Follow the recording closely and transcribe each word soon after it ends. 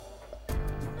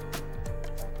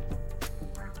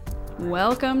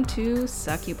Welcome to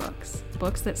Suck You Books.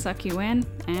 Books that suck you in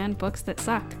and books that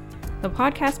suck. The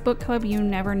podcast book club you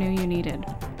never knew you needed.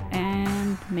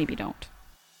 And maybe don't.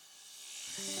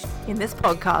 In this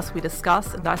podcast, we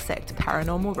discuss and dissect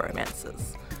paranormal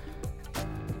romances.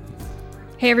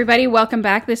 Hey everybody, welcome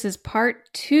back. This is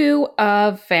part 2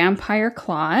 of Vampire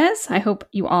Claws. I hope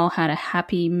you all had a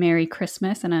happy Merry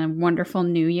Christmas and a wonderful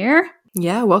New Year.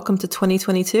 Yeah, welcome to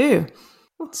 2022.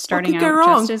 Starting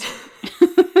out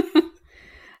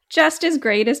just as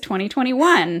great as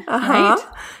 2021, right?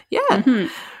 Yeah. Mm-hmm.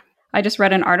 I just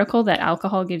read an article that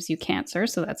alcohol gives you cancer,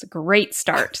 so that's a great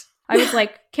start. I was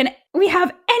like, can we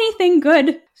have anything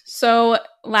good? So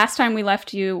last time we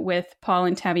left you with Paul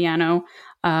and Taviano.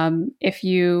 If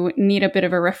you need a bit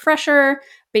of a refresher,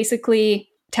 basically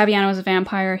Taviano is a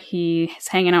vampire. He is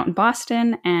hanging out in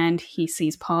Boston and he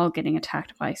sees Paul getting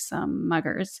attacked by some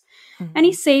muggers. Mm-hmm. And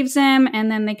he saves him, and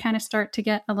then they kind of start to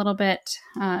get a little bit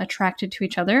attracted to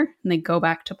each other. And they go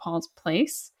back to Paul's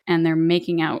place and they're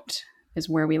making out is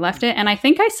where we left it. And I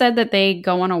think I said that they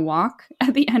go on a walk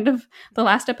at the end of the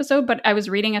last episode, but I was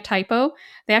reading a typo.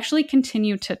 They actually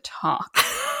continue to talk.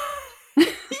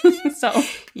 So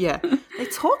yeah, they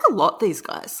talk a lot, these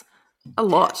guys. A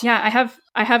lot. Yeah,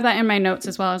 I have that in my notes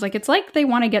as well. I was like, it's like they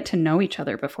want to get to know each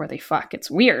other before they fuck. It's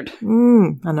weird.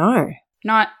 I know.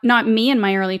 Not me in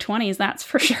my early 20s, that's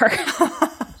for sure.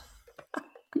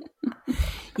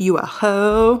 You a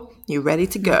hoe. You ready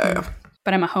to go.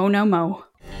 But I'm a hoe no mo.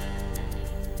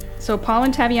 So Paul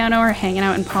and Taviano are hanging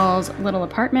out in Paul's little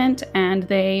apartment, and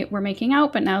they were making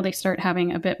out, but now they start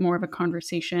having a bit more of a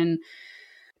conversation.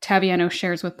 Taviano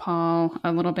shares with Paul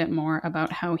a little bit more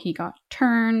about how he got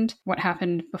turned, what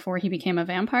happened before he became a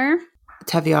vampire.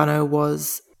 Taviano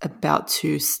was about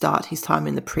to start his time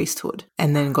in the priesthood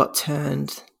and then got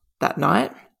turned that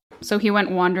night. So he went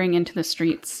wandering into the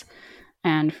streets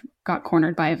and got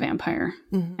cornered by a vampire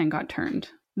and got turned.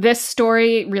 This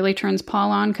story really turns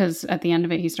Paul on because at the end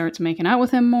of it, he starts making out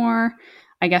with him more.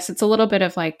 I guess it's a little bit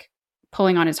of like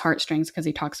pulling on his heartstrings because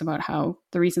he talks about how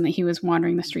the reason that he was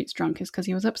wandering the streets drunk is because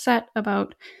he was upset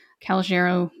about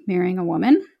Calogero marrying a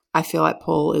woman. I feel like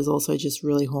Paul is also just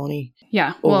really horny.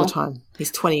 Yeah. All the time.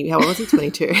 He's 20. How old was he?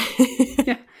 22.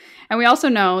 Yeah. And we also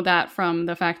know that from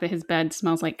the fact that his bed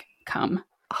smells like cum.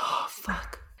 Oh,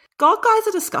 fuck. God, guys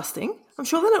are disgusting. I'm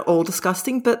sure they're not all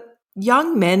disgusting, but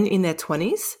young men in their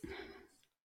 20s,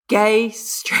 gay,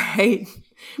 straight,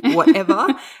 whatever,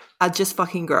 are just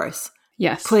fucking gross.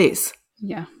 Yes. Please.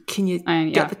 Yeah. Can you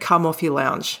get the cum off your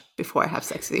lounge before I have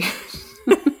sex with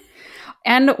you?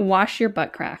 And wash your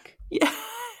butt crack. Yeah.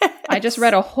 I just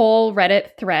read a whole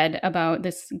Reddit thread about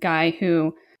this guy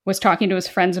who was talking to his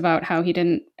friends about how he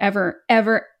didn't ever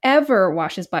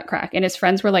wash his butt crack. And his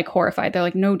friends were like horrified. They're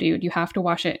like, no, dude, you have to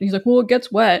wash it. And he's like, well, it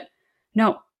gets wet.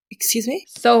 No. Excuse me?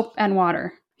 Soap and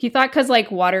water. He thought because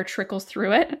like water trickles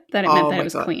through it that it meant that it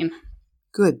was clean.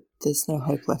 Good. There's no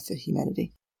hope left for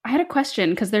humanity. I had a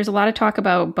question because there's a lot of talk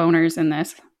about boners in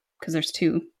this because there's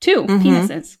two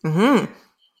penises. Mm-hmm.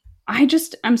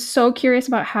 I'm so curious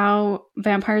about how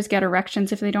vampires get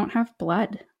erections if they don't have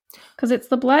blood. Because it's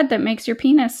the blood that makes your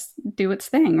penis do its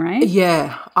thing, right?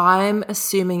 Yeah, I'm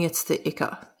assuming it's the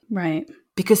ichor. Right.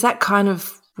 Because that kind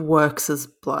of works as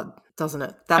blood, doesn't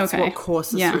it? That's what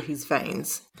courses through his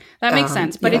veins. That makes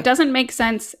sense. But it doesn't make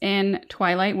sense in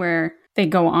Twilight where they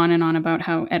go on and on about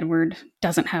how Edward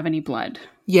doesn't have any blood.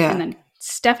 Yeah. And then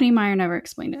Stephenie Meyer never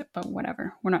explained it, but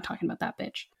whatever. We're not talking about that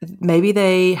bitch. Maybe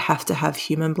they have to have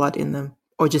human blood in them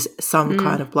or just some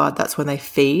kind of blood. That's when they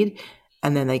feed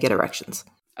and then they get erections.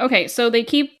 Okay, so they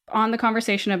keep on the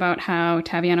conversation about how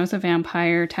Taviano's a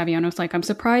vampire. Taviano's like, I'm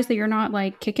surprised that you're not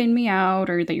like kicking me out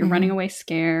or that you're running away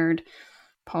scared.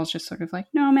 Paul's just sort of like,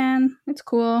 no, man, it's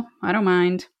cool. I don't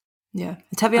mind. Yeah.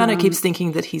 And Taviano keeps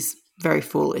thinking that he's very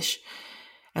foolish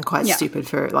and quite stupid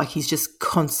for it. Like he's just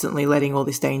constantly letting all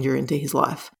this danger into his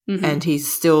life. Mm-hmm. And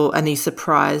he's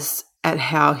surprised at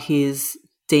how his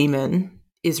demon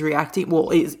is reacting. Well,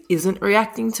 isn't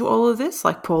reacting to all of this.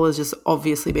 Like Paul has just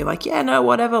obviously been like, yeah, no,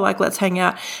 whatever. Like, let's hang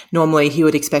out. Normally he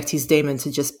would expect his demon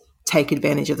to just take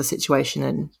advantage of the situation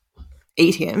and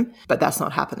eat him, but that's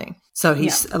not happening. So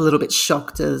he's a little bit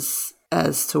shocked as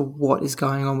to what is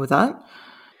going on with that.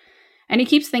 And he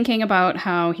keeps thinking about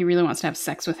how he really wants to have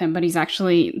sex with him, but he's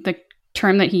actually, the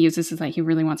term that he uses is that he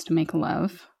really wants to make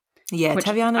love. Yeah,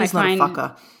 Taviano is not a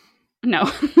fucker.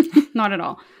 No, not at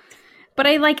all. But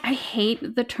I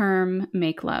hate the term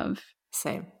make love.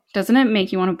 Same. Doesn't it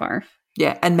make you want to barf?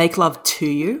 Yeah, and make love to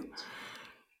you.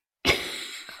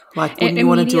 Like, wouldn't you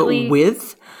want to do it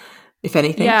with, if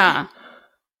anything? Yeah.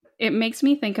 It makes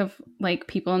me think of like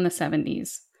people in the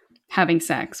 70s having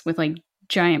sex with like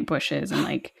giant bushes and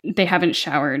like they haven't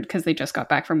showered because they just got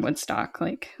back from Woodstock.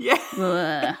 Like,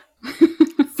 yeah.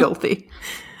 Filthy.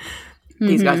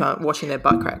 These guys aren't washing their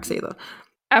butt cracks either.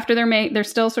 After they're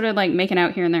still sort of like making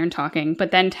out here and there and talking,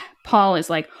 but then Paul is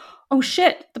like, oh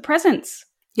shit, the presents.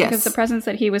 Yes. Because the presents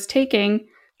that he was taking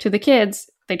to the kids,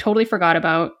 they totally forgot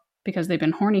about because they've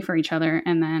been horny for each other,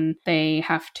 and then they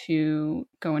have to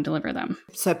go and deliver them.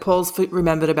 So Paul's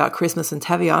remembered about Christmas, and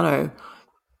Taviano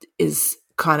is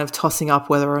kind of tossing up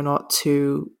whether or not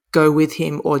to go with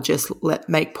him or just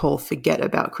make Paul forget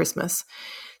about Christmas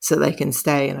so they can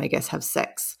stay and I guess have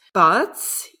sex. But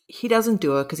he doesn't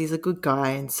do it because he's a good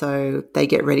guy, and so they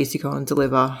get ready to go and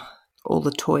deliver all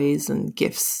the toys and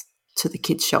gifts to the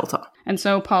kids' shelter. And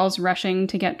so Paul's rushing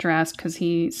to get dressed because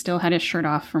he still had his shirt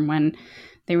off from when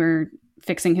they were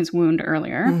fixing his wound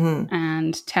earlier. Mm-hmm.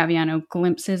 And Taviano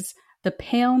glimpses the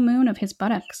pale moon of his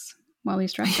buttocks while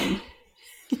he's dressing.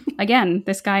 Again,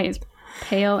 this guy is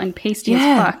pale and pasty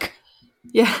as fuck.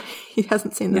 Yeah, he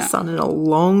hasn't seen the sun in a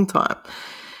long time.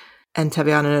 And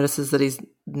Taviano notices that he's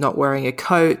not wearing a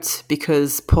coat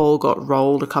because Paul got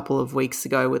rolled a couple of weeks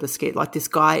ago with a ski. Like, this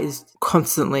guy is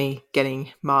constantly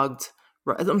getting mugged.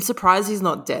 I'm surprised he's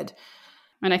not dead.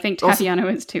 And I think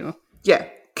Taviano is too. Yeah,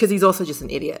 because he's also just an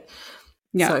idiot.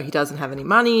 Yeah. So he doesn't have any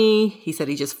money. He said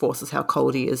he just forces how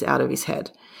cold he is out of his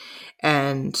head.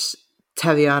 And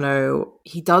Taviano,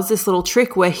 he does this little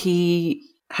trick where he's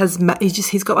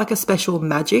got like a special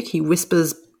magic. He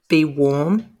whispers, "Be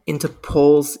warm," into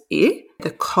Paul's ear.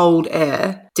 The cold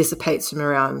air dissipates from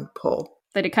around Paul.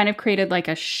 That it kind of created like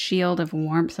a shield of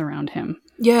warmth around him.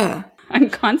 Yeah. I'm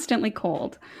constantly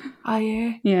cold. Oh,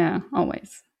 yeah? Yeah,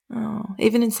 always. Oh,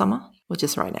 even in summer or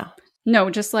just right now? No,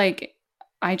 just like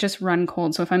I just run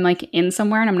cold. So if I'm like in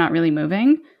somewhere and I'm not really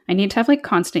moving, I need to have like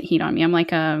constant heat on me. I'm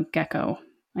like a gecko.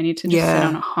 I need to just sit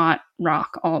on a hot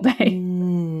rock all day.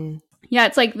 Mm. Yeah,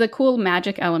 it's like the cool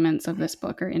magic elements of this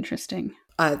book are interesting.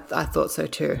 I thought so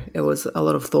too. It was a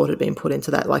lot of thought had been put into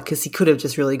that, like, because he could have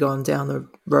just really gone down the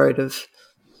road of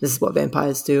this is what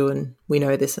vampires do and we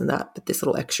know this and that, but this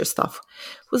little extra stuff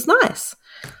was nice.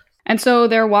 And so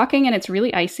they're walking and it's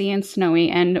really icy and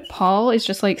snowy and Paul is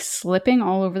just like slipping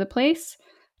all over the place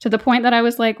to the point that I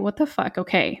was like, what the fuck?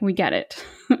 Okay, we get it.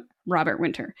 Robert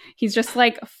Winter. He's just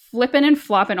like flipping and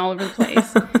flopping all over the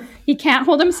place. He can't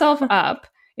hold himself up.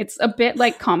 It's a bit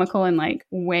like comical and like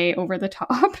way over the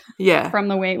top from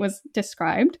the way it was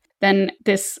described. Then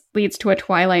this leads to a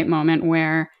Twilight moment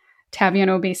where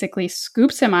Taviano basically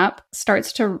scoops him up,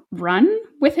 starts to run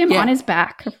with him on his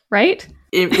back, right?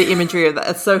 The imagery of that,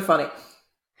 it's so funny.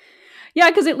 Yeah,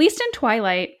 because at least in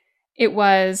Twilight, it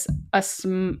was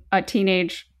a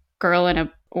teenage girl and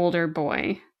an older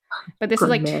boy. But this is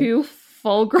like two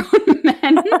full-grown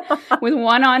men with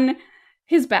one on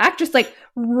his back, just like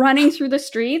running through the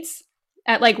streets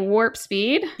at like warp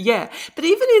speed. Yeah, but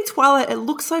even in Twilight, it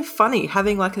looks so funny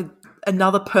having like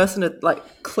another person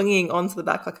like clinging onto the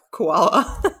back like a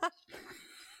koala.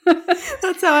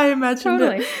 That's how I imagined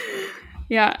it.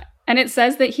 Yeah, and it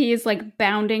says that he is like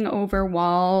bounding over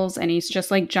walls and he's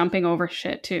just like jumping over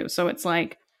shit too. So it's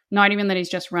like not even that he's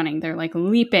just running; they're like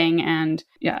leaping and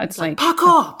it's like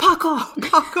parkour, parkour,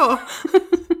 parkour.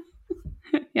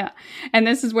 Yeah. And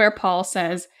this is where Paul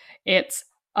says it's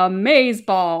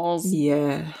amazeballs.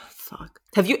 Yeah. Fuck.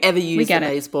 Have you ever used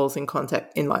amazeballs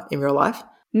in real life?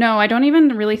 No, I don't even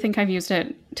really think I've used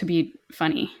it to be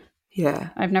funny. Yeah.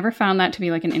 I've never found that to be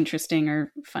like an interesting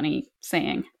or funny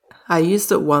saying. I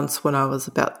used it once when I was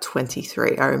about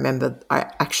 23.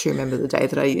 I actually remember the day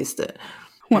that I used it.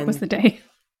 What was the day?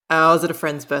 I was at a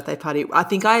friend's birthday party. I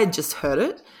think I had just heard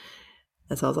it.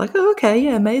 And so I was like, oh, okay,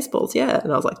 yeah, amazeballs, yeah.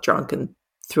 And I was like drunk and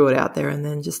threw it out there and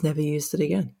then just never used it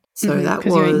again. So that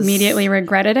was... Because you immediately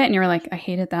regretted it and you were like, I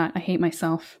hated that. I hate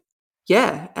myself.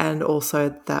 Yeah, and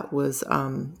also that was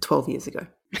 12 years ago.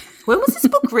 When was this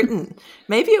book written?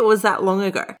 Maybe it was that long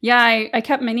ago. Yeah, I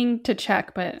kept meaning to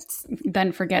check, but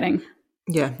then forgetting.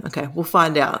 Yeah, okay, we'll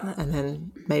find out and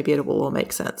then maybe it will all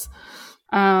make sense.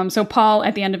 So Paul,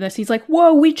 at the end of this, he's like,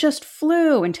 whoa, we just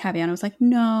flew. And Taviano was like,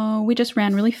 no, we just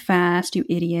ran really fast, you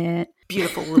idiot.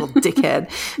 Beautiful little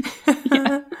dickhead.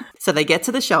 Yeah. So they get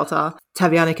to the shelter.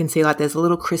 Taviano can see like there's a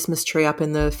little Christmas tree up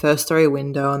in the first story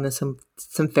window and there's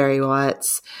some fairy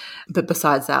lights. But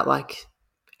besides that, like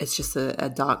it's just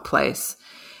a dark place.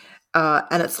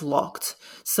 And it's locked.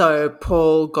 So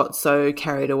Paul got so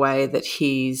carried away that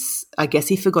I guess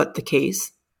he forgot the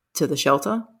keys to the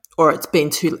shelter. Or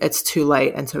it's too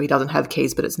late and so he doesn't have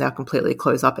keys, but it's now completely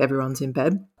closed up. Everyone's in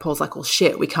bed. Paul's like, well,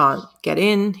 shit, we can't get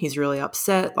in. He's really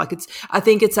upset. Like I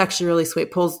think it's actually really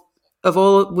sweet.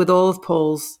 With all of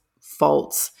Paul's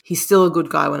faults, he's still a good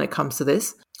guy when it comes to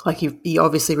this. Like he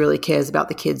obviously really cares about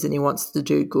the kids and he wants to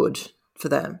do good for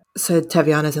them. So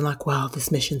Taviano's in like, wow,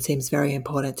 this mission seems very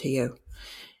important to you.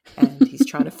 And he's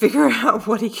trying to figure out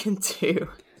what he can do.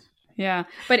 Yeah.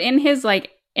 But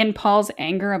in Paul's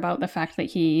anger about the fact that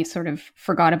he sort of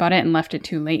forgot about it and left it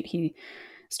too late, he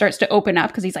starts to open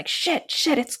up because he's like, shit,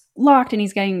 it's locked. And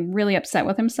he's getting really upset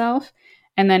with himself.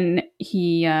 And then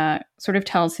he sort of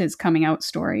tells his coming out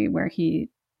story where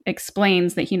he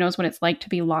explains that he knows what it's like to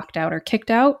be locked out or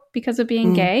kicked out because of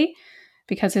being gay,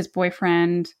 because his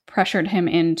boyfriend pressured him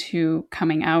into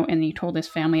coming out and he told his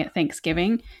family at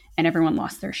Thanksgiving and everyone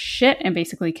lost their shit and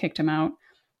basically kicked him out.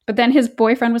 But then his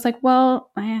boyfriend was like,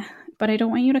 well, but I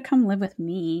don't want you to come live with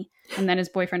me. And then his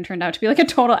boyfriend turned out to be like a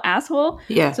total asshole.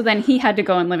 Yeah. So then he had to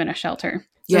go and live in a shelter.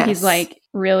 So he's like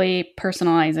really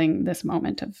personalizing this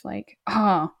moment of like,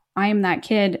 oh, I am that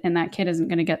kid and that kid isn't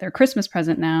going to get their Christmas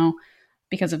present now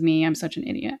because of me. I'm such an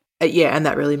idiot. Yeah, and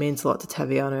that really means a lot to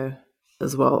Taviano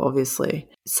as well, obviously.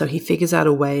 So he figures out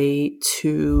a way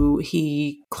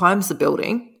he climbs the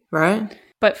building, right?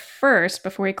 But first,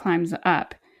 before he climbs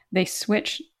up, they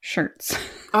switch shirts.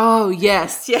 Oh,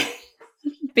 yes. Yeah.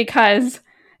 Because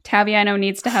Taviano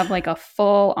needs to have like a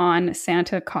full-on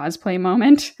Santa cosplay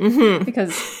moment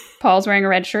because Paul's wearing a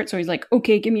red shirt. So he's like,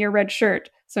 okay, give me your red shirt.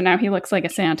 So now he looks like a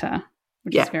Santa,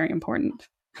 which is very important.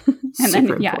 And then,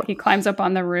 important. He climbs up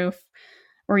on the roof,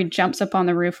 or he jumps up on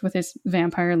the roof with his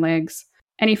vampire legs,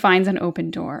 and he finds an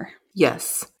open door.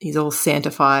 Yes. He's all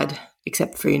Santified,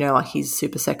 except for, like he's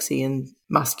super sexy and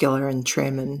muscular and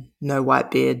trim and no white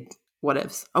beard,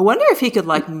 whatevs. I wonder if he could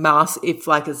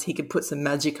as he could put some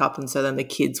magic up and so then the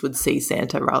kids would see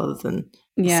Santa rather than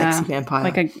a sexy vampire.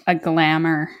 Like a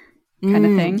glamour kind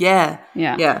of thing. Yeah.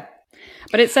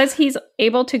 But it says he's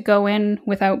able to go in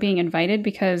without being invited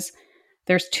because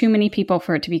there's too many people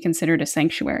for it to be considered a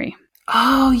sanctuary.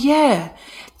 Oh, yeah.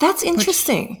 That's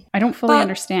interesting. Which I don't fully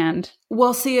understand.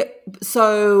 Well, see,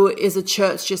 so is a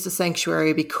church just a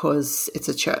sanctuary because it's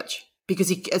a church?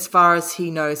 Because as far as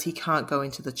he knows, he can't go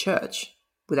into the church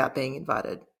without being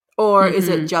invited. Or is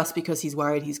it just because he's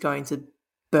worried he's going to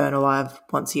burn alive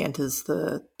once he enters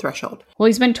the threshold? Well,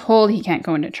 he's been told he can't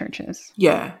go into churches.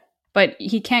 Yeah. But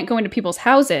he can't go into people's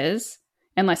houses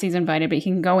unless he's invited, but he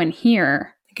can go in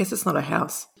here. I guess it's not a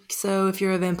house. So if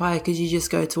you're a vampire, could you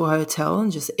just go to a hotel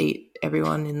and just eat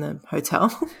everyone in the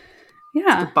hotel?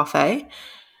 Yeah. The buffet.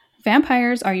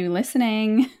 Vampires, are you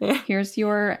listening? Yeah. Here's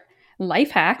your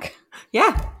life hack.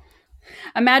 Yeah.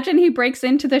 Imagine he breaks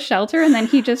into the shelter and then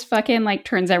he just fucking like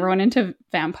turns everyone into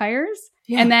vampires.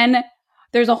 Yeah. And then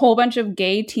there's a whole bunch of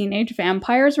gay teenage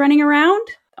vampires running around.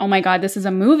 Oh my God, this is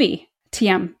a movie.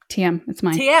 TM, it's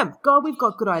mine. TM. God, we've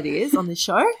got good ideas on this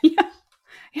show.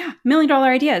 Yeah, $1 million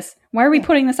ideas. Why are we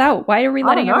putting this out? Why are we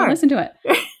letting everyone listen to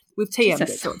it? We've TM'd it,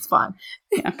 so it's fine.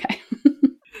 Yeah, okay.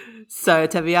 So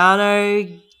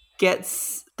Taviano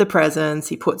gets the presents.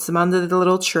 He puts them under the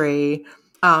little tree.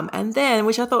 And then,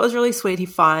 which I thought was really sweet, he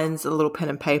finds a little pen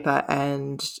and paper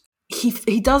and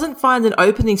he doesn't find an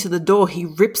opening to the door. He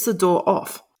rips the door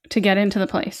off. To get into the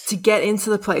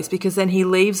place. Because then he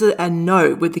leaves a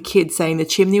note with the kid saying, the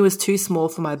chimney was too small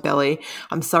for my belly.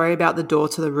 I'm sorry about the door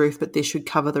to the roof, but this should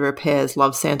cover the repairs.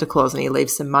 Love, Santa Claus. And he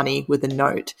leaves some money with a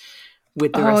note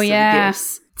with the rest of the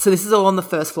gifts. So this is all on the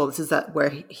first floor. This is where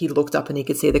he looked up and he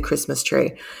could see the Christmas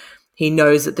tree. He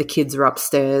knows that the kids are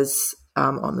upstairs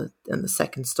in the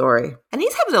second story. And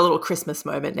he's having a little Christmas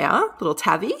moment now, little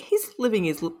Tavi. He's living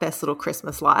his best little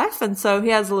Christmas life. And so he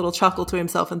has a little chuckle to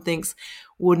himself and thinks,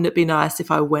 wouldn't it be nice if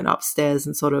I went upstairs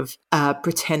and sort of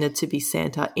pretended to be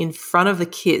Santa in front of the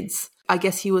kids? I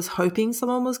guess he was hoping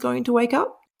someone was going to wake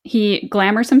up. He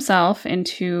glamours himself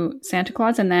into Santa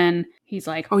Claus and then he's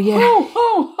like, oh, yeah. Ho,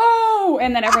 ho, ho.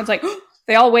 And then everyone's like,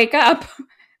 they all wake up,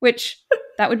 which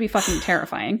that would be fucking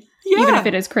terrifying. Yeah. Even if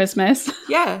it is Christmas.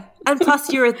 Yeah. And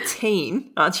plus you're a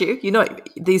teen, aren't you? You know,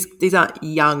 these aren't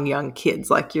young kids.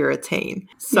 Like you're a teen.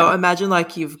 So imagine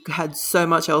like you've had so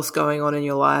much else going on in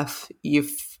your life.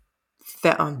 You've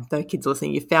found, no kids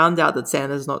listening, you found out that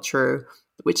Santa's not true,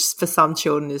 which for some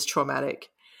children is traumatic.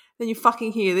 Then you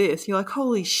fucking hear this. You're like,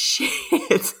 holy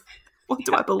shit. What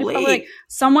do I believe? Like,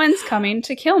 someone's coming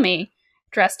to kill me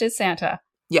dressed as Santa.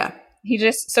 Yeah. He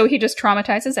just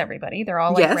traumatizes everybody. They're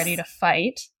all like ready to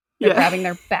fight. They're grabbing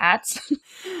their bats.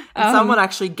 And someone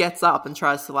actually gets up and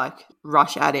tries to like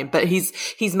rush at him, but he's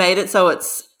made it so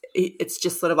it's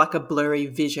just sort of like a blurry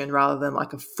vision rather than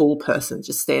like a full person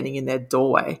just standing in their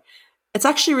doorway. It's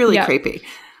actually really creepy.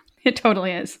 It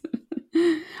totally is.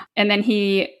 And then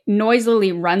he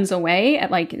noisily runs away at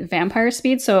like vampire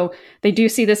speed. So they do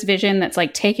see this vision that's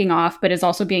like taking off, but is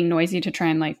also being noisy to try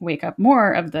and like wake up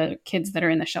more of the kids that are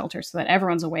in the shelter so that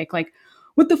everyone's awake. Like,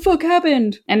 what the fuck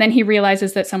happened? And then he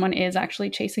realizes that someone is actually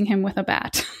chasing him with a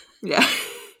bat. Yeah.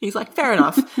 He's like, fair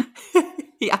enough.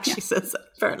 He actually says that.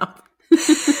 Fair enough.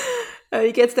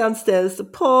 He gets downstairs to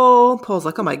Paul. Paul's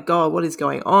like, oh my God, what is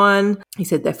going on? He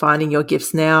said, they're finding your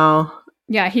gifts now.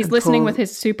 Yeah, he's and listening with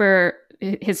his super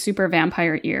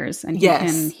vampire ears. And he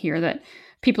can hear that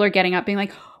people are getting up being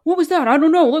like, what was that? I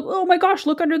don't know. Look, oh my gosh,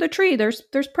 look under the tree. There's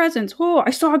presents. Oh,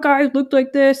 I saw a guy who looked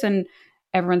like this. And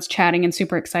everyone's chatting and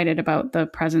super excited about the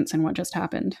presents and what just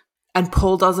happened. And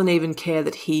Paul doesn't even care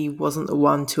that he wasn't the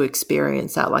one to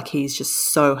experience that. Like, he's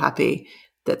just so happy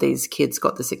that these kids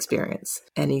got this experience.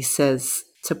 And he says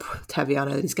to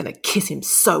Taviano that he's going to kiss him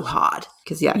so hard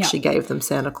because he actually gave them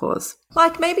Santa Claus.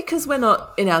 Like, maybe because we're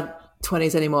not in our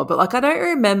 20s anymore, but like, I don't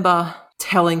remember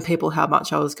telling people how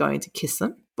much I was going to kiss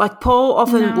them. Like, Paul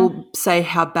often will say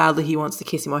how badly he wants to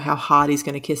kiss him or how hard he's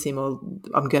going to kiss him or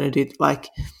I'm going to do, like,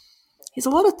 he's a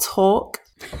lot of talk.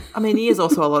 I mean, he is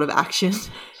also a lot of action,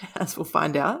 as we'll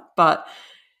find out. But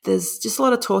there's just a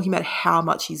lot of talking about how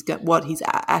much what he's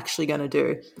actually going to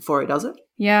do before he does it.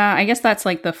 Yeah, I guess that's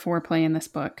like the foreplay in this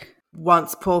book.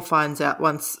 Once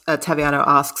Taviano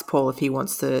asks Paul if he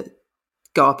wants to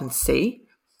go up and see,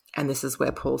 and this is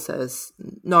where Paul says,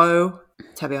 no.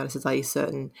 Taviano says, are you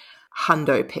certain?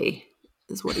 Hundo P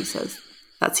is what he says.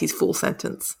 That's his full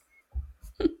sentence.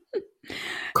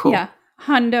 Cool. Yeah,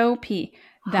 Hundo P.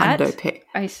 Hundo P.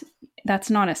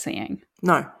 That's not a saying.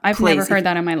 No, I've never heard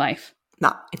that in my life.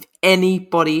 No, if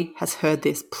anybody has heard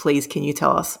this, please can you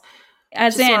tell us?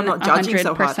 As just in so I'm not judging 100%,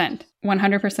 so hard.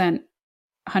 100%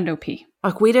 Hundo P.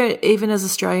 Like, we don't, even as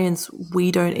Australians,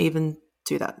 we don't even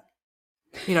do that.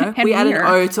 You know, we add an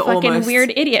O to fucking almost.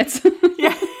 Weird idiots.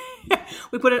 Yeah.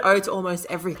 We put an O to almost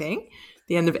everything,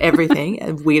 the end of everything,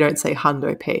 and we don't say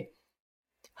Hundo P.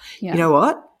 Yeah. You know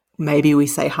what? Maybe we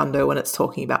say hundo when it's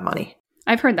talking about money.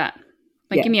 I've heard that.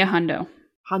 Like, give me a hundo.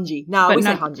 Hungy. No, but we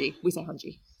say hungy. We say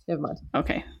hungy. Never mind.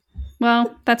 Okay.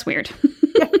 Well, that's weird.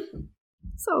 Yeah.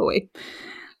 So are we.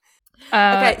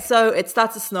 Okay, so it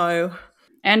starts to snow.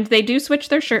 And they do switch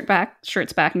their shirts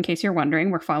back, in case you're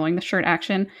wondering. We're following the shirt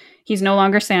action. He's no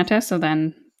longer Santa, so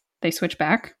then they switch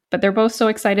back. But they're both so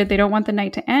excited they don't want the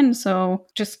night to end, so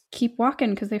just keep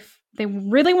walking because they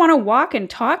really want to walk and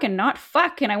talk and not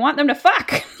fuck, and I want them to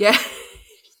fuck. Yeah.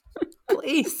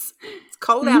 Please. It's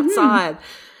cold outside.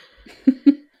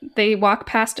 They walk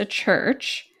past a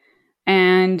church,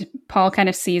 and Paul kind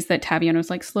of sees that Taviano's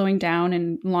like slowing down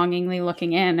and longingly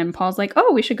looking in, and Paul's like,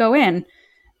 oh, we should go in.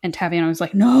 And Taviano's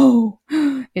like, no,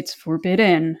 it's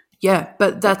forbidden. Yeah,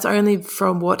 but that's only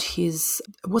from what's his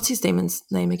demon's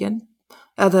name again?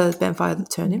 The vampire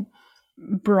that turned him?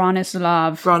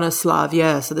 Bronislav,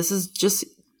 yeah. So this is just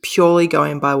purely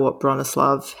going by what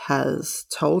Bronislav has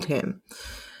told him.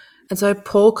 And so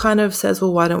Paul kind of says,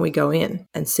 well, why don't we go in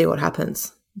and see what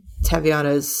happens?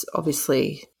 Taviano's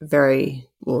obviously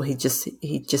he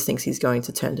just thinks he's going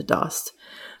to turn to dust.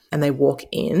 And they walk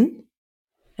in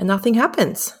and nothing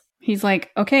happens. He's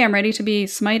like, okay, I'm ready to be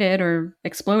smited or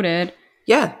exploded.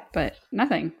 Yeah. But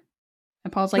nothing.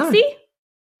 And Paul's like, see?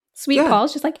 Sweet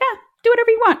Paul's just like, yeah, do whatever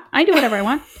you want. I do whatever I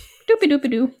want. Doopy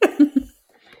doopy doo.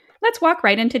 Let's walk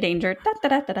right into danger. Da, da,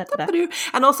 da, da, da, da.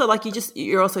 And also, like,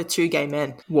 you're also two gay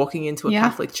men walking into a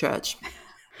Catholic church.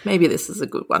 Maybe this is a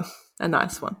good one, a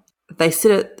nice one. They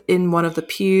sit in one of the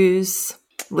pews,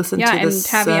 listen to the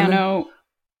sermon. Yeah, and Taviano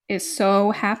is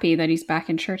so happy that he's back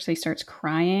in church. So he starts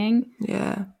crying.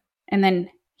 Yeah. And then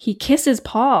he kisses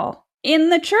Paul in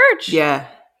the church. Yeah.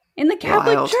 In the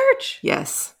Catholic church.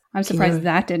 Yes. I'm surprised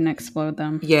that didn't explode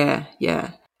them. Yeah,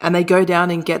 yeah. And they go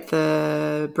down and get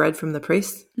the bread from the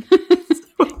priest.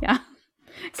 Yeah.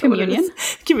 Communion.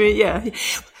 Yeah.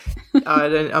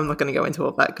 I'm not going to go into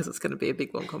all that because it's going to be a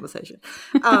big, long conversation.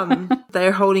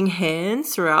 They're holding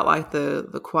hands throughout, like,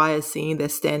 the choir singing. They're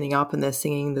standing up and they're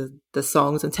singing the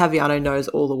songs. And Taviano knows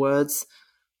all the words.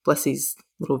 Bless his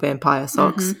little vampire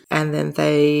socks. Mm-hmm. And then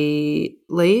they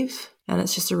leave. And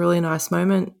it's just a really nice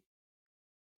moment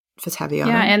for Taviano.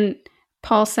 Yeah, and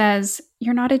Paul says,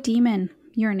 you're not a demon.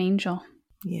 You're an angel.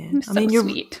 Yeah. You're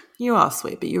sweet. You are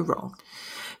sweet, but you're wrong.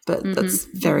 But that's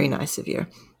very nice of you.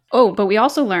 Oh, but we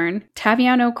also learn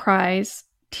Taviano cries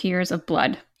tears of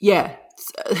blood. Yeah.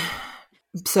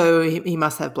 So he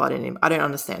must have blood in him. I don't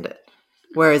understand it.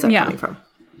 Where is that coming from?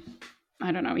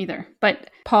 I don't know either.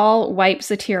 But Paul wipes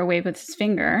a tear away with his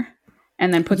finger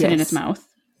and then puts it in his mouth.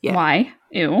 Yeah. Why?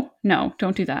 Ew. No,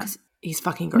 don't do that. He's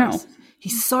fucking gross. No.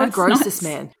 He's so gross, this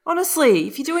man. Honestly,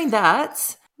 if you're doing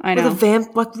that I know. With a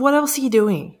like, what else are you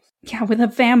doing? Yeah, with a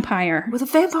vampire. With a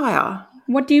vampire.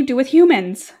 What do you do with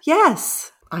humans?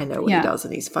 Yes. I know what he does,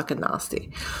 and he's fucking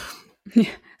nasty.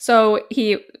 So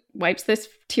he wipes this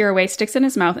tear away, sticks it in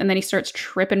his mouth, and then he starts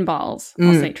tripping balls.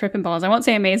 I'll say tripping balls. I won't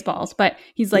say amaze balls, but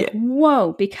he's like,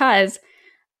 whoa, because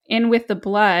in with the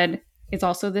blood is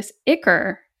also this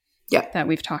ichor that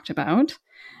we've talked about.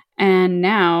 And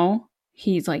now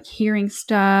he's like hearing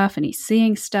stuff and he's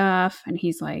seeing stuff and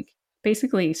he's like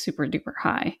basically super duper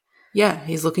high. Yeah,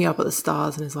 he's looking up at the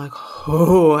stars and he's like,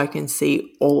 oh, I can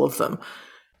see all of them.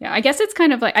 Yeah, I guess it's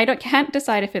kind of like, can't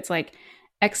decide if it's like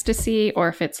ecstasy or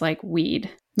if it's like weed.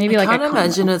 Maybe I like can't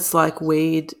imagine it's like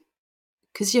weed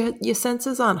because your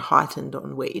senses aren't heightened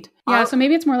on weed. Yeah, so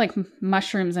maybe it's more like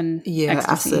mushrooms and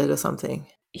ecstasy. Acid or something.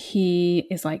 He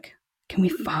is like, can we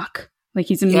fuck? Like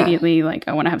he's immediately like,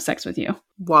 I want to have sex with you.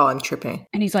 While I'm tripping.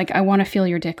 And he's like, I want to feel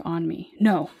your dick on me.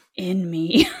 No, in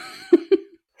me.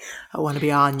 I want to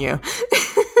be on you.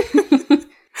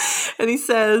 And he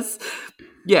says,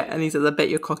 I bet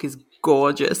your cock is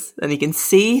gorgeous. And he can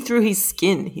see through his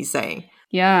skin, he's saying.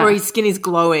 Yeah. Or his skin is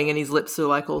glowing and his lips are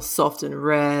like all soft and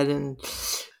red. And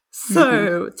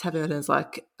so Taviano's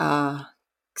like,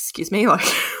 excuse me, like,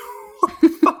 what the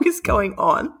fuck is going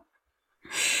on?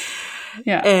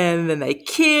 Yeah. And then they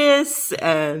kiss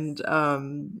and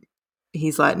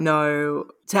he's like, no.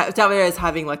 Taviano is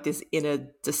having like this inner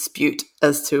dispute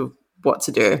as to what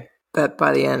to do. But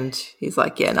by the end, he's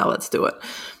like, yeah, now let's do it.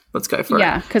 Let's go for it.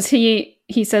 Yeah, because he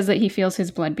says that he feels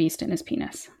his blood beast in his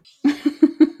penis.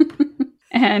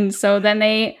 And so then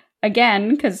they, again,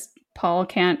 because Paul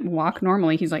can't walk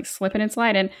normally, he's like slipping and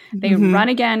sliding. They run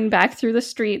again back through the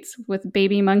streets with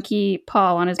baby monkey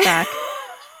Paul on his back,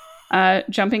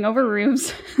 jumping over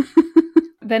roofs.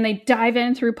 Then they dive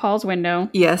in through Paul's window.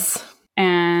 Yes.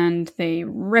 And they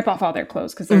rip off all their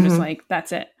clothes because they're just like,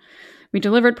 that's it. We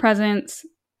delivered presents.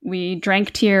 We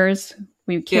drank tears.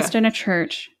 We kissed in a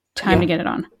church. Time to get it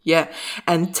on. Yeah.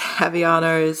 And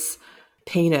Taviano's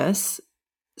penis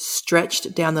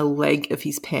stretched down the leg of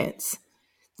his pants.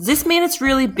 Does this mean it's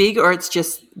really big or it's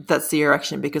just that's the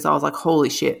erection? Because I was like, holy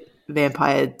shit,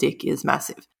 vampire dick is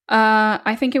massive.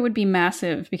 I think it would be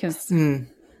massive because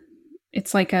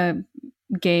it's like a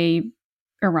gay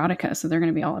erotica, so they're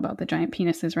going to be all about the giant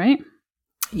penises, right?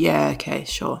 Yeah, okay,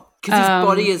 sure. Because his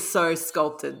body is so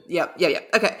sculpted. Yep,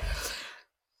 okay.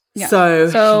 Yeah. So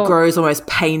he grows almost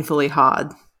painfully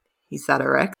hard. He's that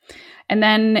erect. And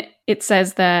then it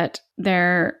says that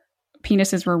their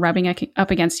penises were rubbing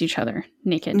up against each other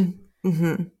naked.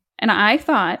 Mm-hmm. And I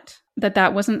thought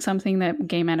that wasn't something that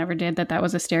gay men ever did, that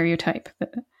was a stereotype,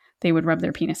 that they would rub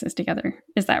their penises together.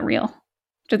 Is that real?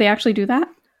 Do they actually do that?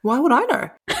 Why would I know?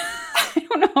 I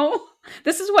don't know.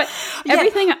 This is what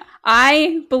everything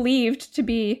I believed to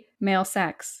be male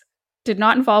sex did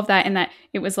not involve that, and that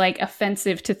it was like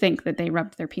offensive to think that they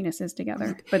rubbed their penises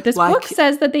together. But this book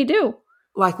says that they do.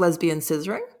 Like lesbian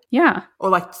scissoring? Yeah. Or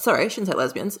like, sorry, I shouldn't say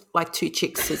lesbians, like two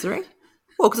chicks scissoring.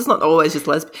 Well, because it's not always just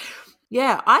lesbian.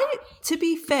 Yeah, to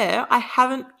be fair, I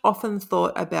haven't often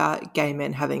thought about gay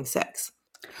men having sex.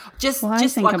 I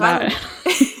think about it.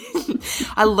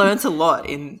 I learnt a lot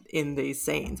in these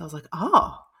scenes. I was like,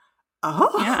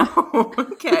 yeah.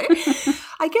 Okay.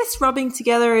 I guess rubbing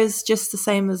together is just the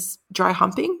same as dry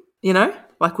humping,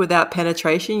 like without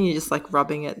penetration, you're just like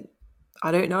rubbing it.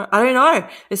 I don't know.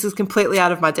 This is completely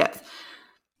out of my depth.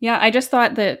 Yeah, I just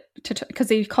thought that, because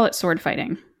they call it sword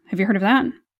fighting. Have you heard of that?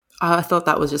 I thought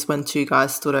that was just when two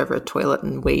guys stood over a toilet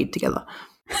and weed together.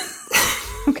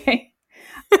 Okay.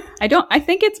 I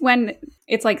think it's when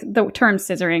it's like the term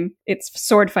scissoring. It's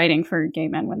sword fighting for gay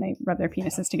men when they rub their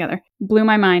penises together. Blew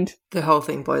my mind. The whole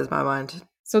thing blows my mind.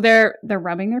 So they're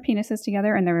rubbing their penises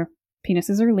together and their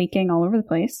penises are leaking all over the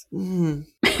place. Mm.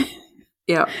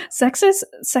 Yeah. Sex is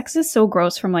so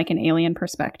gross from like an alien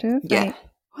perspective. Yeah. Right?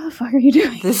 What the fuck are you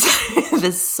doing?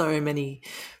 There's so many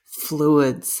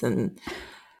fluids and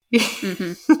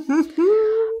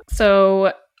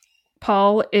So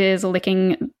Paul is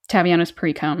licking Taviano's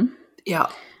pre-cum. Yeah.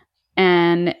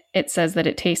 And it says that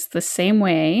it tastes the same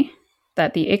way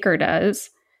that the ichor does.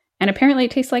 And apparently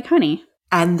it tastes like honey.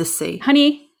 And the sea.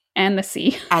 Honey and the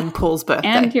sea. And Paul's birthday.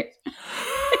 And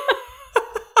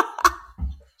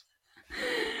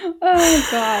oh,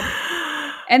 God.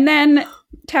 And then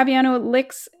Taviano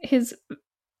licks his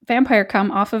vampire cum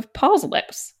off of Paul's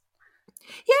lips.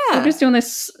 Yeah. They're just doing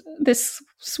this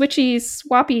switchy,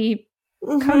 swappy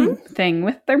cum thing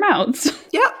with their mouths.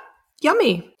 Yep.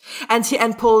 Yummy.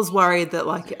 And Paul's worried that,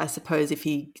 like, I suppose if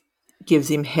he gives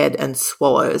him head and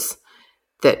swallows,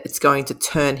 that it's going to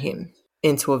turn him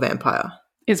into a vampire.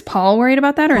 Is Paul worried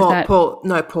about that, or is that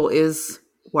Paul is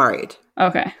worried.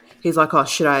 Okay. He's like, oh,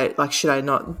 should I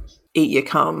not eat your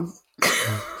cum?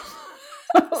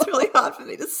 It's really hard for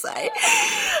me to say.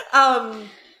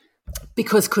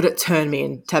 because could it turn me?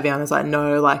 And Taviana's like,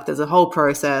 no, like there's a whole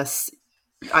process.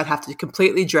 I'd have to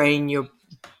completely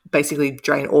basically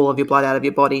drain all of your blood out of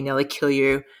your body, nearly kill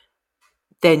you.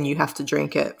 Then you have to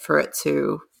drink it for it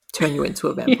to turn you into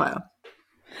a vampire.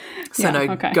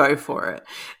 So go for it.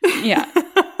 Yeah.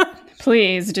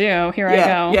 Please do. Here I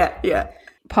go. Yeah.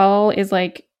 Paul is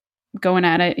like going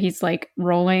at it. He's like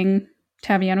rolling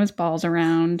Taviano's balls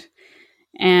around.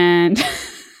 And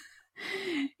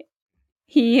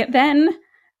he then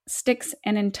sticks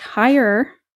an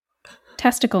entire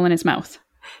testicle in his mouth.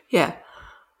 Yeah.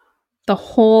 The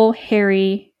whole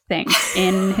hairy thing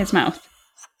in his mouth.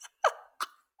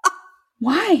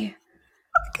 Why?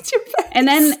 Look at your face.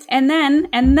 And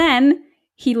then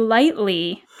he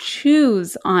lightly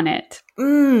chews on it.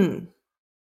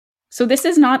 So this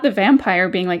is not the vampire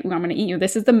being like, well, I'm going to eat you.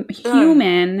 This is the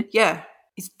human. Yeah.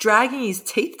 He's dragging his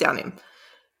teeth down him.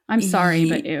 I'm sorry,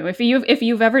 but ew. If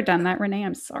you've ever done that, Renee,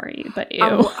 I'm sorry, but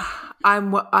ew.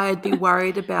 I'd be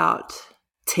worried about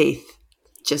teeth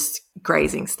just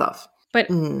grazing stuff. But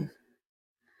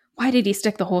why did he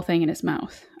stick the whole thing in his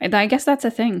mouth? I guess that's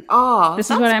a thing. Oh, this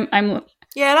is what I'm.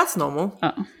 Yeah, that's normal.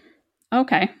 Oh,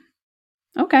 okay.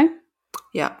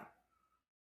 Yeah.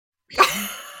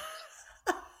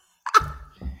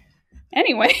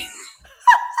 Anyway.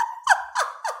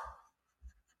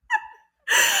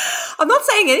 I'm not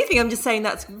saying anything. I'm just saying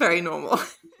that's very normal.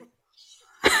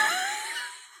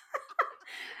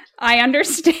 I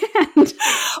understand.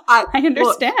 I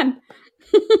understand.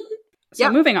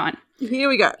 So moving on. Here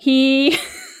we go. He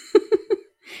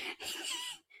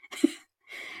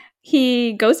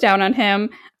goes down on him,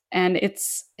 and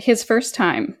it's his first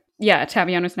time. Yeah,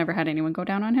 Taviano's never had anyone go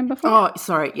down on him before. Oh,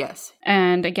 sorry, yes.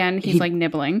 And again, he's like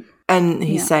nibbling. And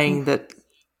he's saying that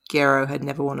Gero had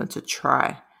never wanted to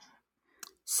try.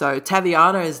 So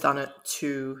Taviano has done it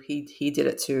to, he did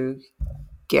it to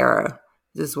Gero.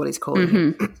 This is what he's calling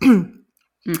him.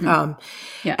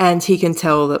 And he can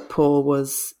tell that Paul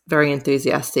was very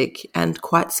enthusiastic and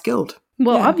quite skilled.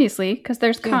 Well, obviously, because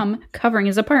there's cum covering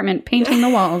his apartment, painting the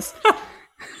walls.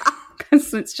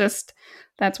 Because it's just,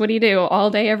 that's what he do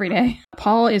all day, every day.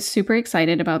 Paul is super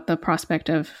excited about the prospect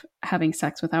of having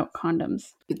sex without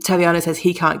condoms. Taviano says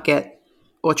he can't get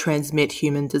or transmit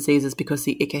human diseases because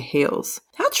the ichor heals.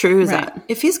 How true is that?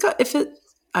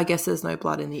 I guess there's no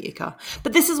blood in the ichor.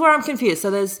 But this is where I'm confused.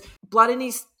 So there's blood in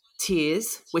his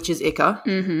tears, which is ichor,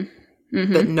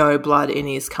 but no blood in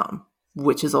his cum,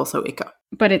 which is also ichor.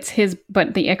 But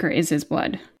the ichor is his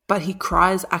blood. But he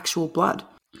cries actual blood.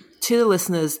 To the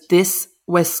listeners,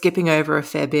 we're skipping over a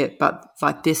fair bit, but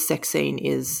like this sex scene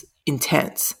is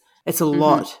intense. It's a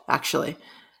lot, actually.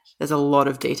 There's a lot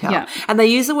of detail. Yeah. And they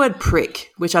use the word prick,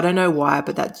 which I don't know why,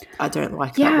 but I don't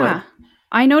like that word.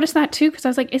 I noticed that too, because I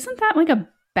was like, isn't that like a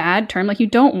bad term? Like, you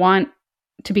don't want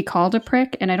to be called a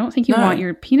prick, and I don't think you want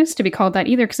your penis to be called that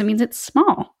either, because it means it's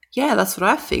small. Yeah, that's what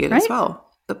I figured as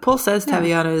well. But Paul says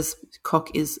Taviano's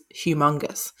cock is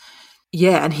humongous.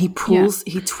 Yeah, and he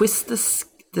twists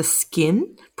the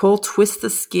skin. Paul twists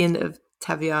the skin of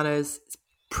Taviano's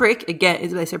prick again.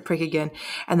 They said prick again,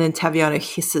 and then Taviano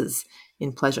hisses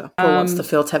in pleasure. Paul wants to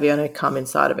feel Taviano come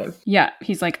inside of him. Yeah,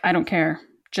 he's like, I don't care.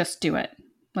 Just do it.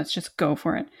 Let's just go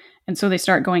for it. And so they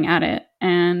start going at it.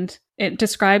 And it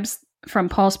describes from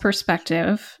Paul's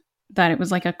perspective that it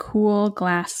was like a cool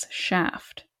glass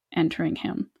shaft entering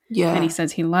him. Yeah. And he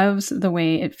says he loves the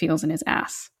way it feels in his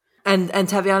ass. And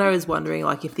Taviano is wondering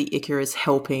like if the ichor is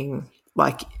helping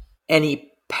like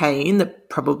any pain that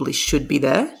probably should be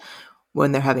there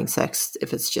when they're having sex,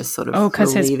 if it's just sort of relieving all of that.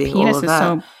 Because his penis is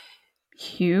so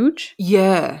huge?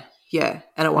 Yeah. And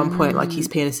at one point, like his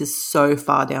penis is so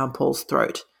far down Paul's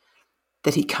throat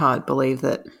that he can't believe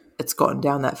that it's gotten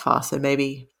down that far. So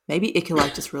maybe ichor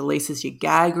like just releases your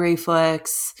gag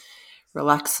reflex,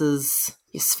 relaxes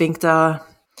your sphincter.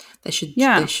 They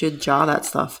should jar that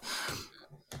stuff.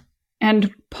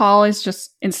 And Paul is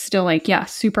still like,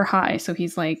 super high. So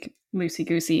he's like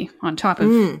loosey-goosey on top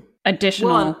of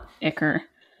additional ichor.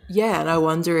 Yeah, and I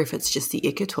wonder if it's just the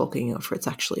ichor talking or if it's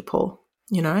actually Paul.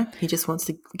 You know, he just wants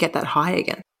to get that high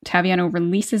again. Taviano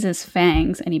releases his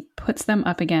fangs and he puts them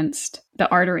up against the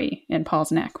artery in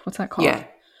Paul's neck. What's that called? Yeah.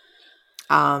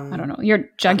 I don't know. Your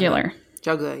jugular.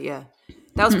 Jugular, yeah.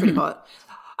 That was pretty hot.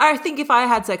 I think if I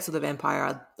had sex with a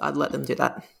vampire, I'd let them do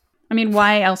that. I mean,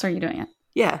 why else are you doing it?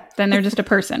 Yeah. Then they're just a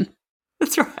person.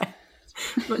 That's right.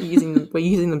 We're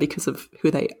using them because of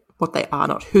what they are,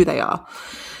 not who they are.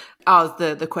 Oh,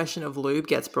 the question of lube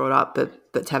gets brought up,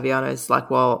 but Taviano's like,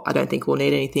 well, I don't think we'll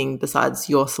need anything besides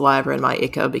your saliva and my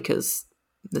ichor because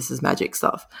this is magic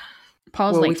stuff.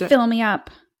 Paul's like, fill me up.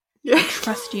 Yeah. I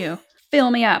trust you.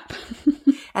 Fill me up.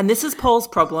 And this is Paul's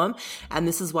problem. And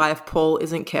this is why if Paul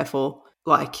isn't careful,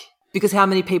 like, because how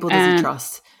many people does he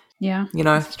trust? Yeah, you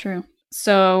know, that's true.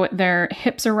 So their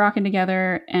hips are rocking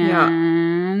together,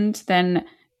 and then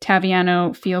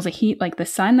Taviano feels a heat like the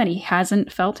sun that he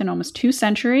hasn't felt in almost 2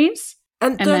 centuries.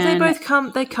 And don't they both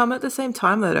come? They come at the same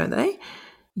time, though, don't they?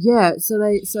 Yeah. So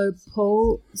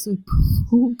Paul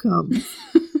comes.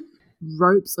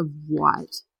 Ropes of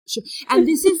white, and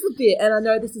this is the bit. And I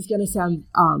know this is going to sound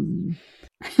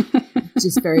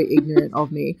just very ignorant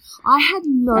of me. I had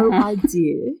no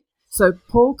idea. So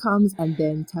Paul comes and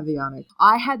then Taviano.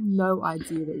 I had no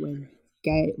idea that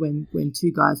when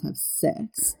 2 guys have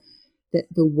sex, that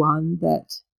the one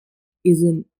that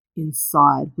isn't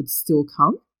inside would still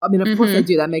come. I mean, of course they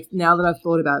do. That makes, now that I've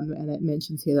thought about it, and it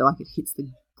mentions here that like it hits the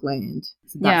gland,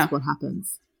 so that's what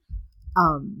happens.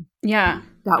 I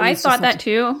thought that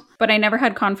too, but I never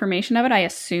had confirmation of it. I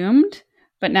assumed,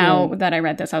 but now that I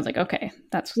read this, I was like, okay,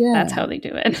 that's how they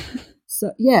do it. So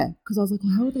because I was like,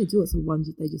 well, how would they do it? So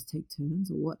they just take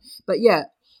turns or what? But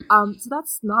so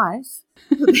that's nice.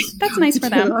 That's nice for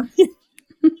them.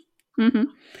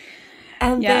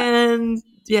 And then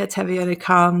Taviano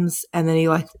comes, and then he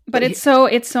like, but it's so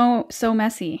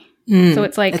messy. So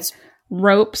it's like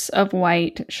ropes of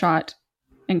white shot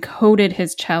and coated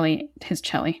his coated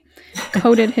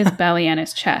his belly and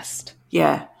his chest.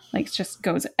 Yeah, like it just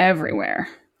goes everywhere.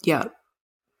 Yeah.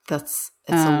 It's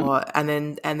a lot. And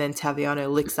then Taviano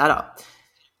licks that up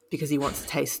because he wants to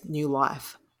taste new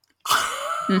life.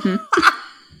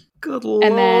 Good Lord.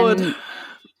 And then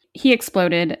he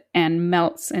exploded and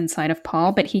melts inside of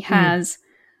Paul, but he has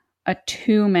a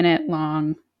 2-minute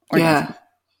long orgasm. Yeah,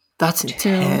 that's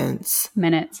intense. 2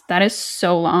 minutes. That is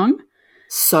so long.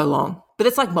 So long. But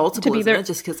it's like multiple, isn't it?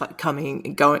 Just because like coming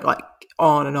and going like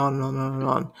on and on and on and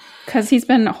on. Because he's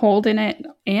been holding it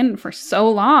in for so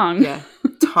long. Yeah.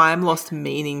 Time lost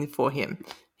meaning for him,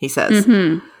 he says.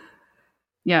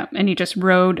 Yeah, and he just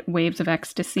rode waves of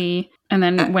ecstasy. And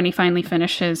then when he finally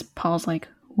finishes, Paul's like,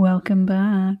 welcome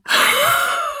back.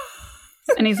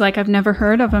 And he's like, I've never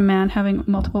heard of a man having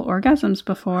multiple orgasms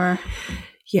before.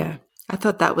 Yeah, I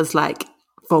thought that was like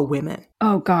for women.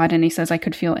 Oh, God. And he says, I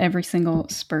could feel every single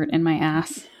spurt in my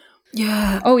ass.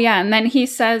 Yeah. Oh, yeah. And then he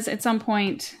says at some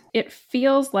point, it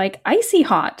feels like icy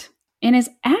hot in his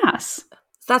ass.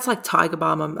 That's like Tiger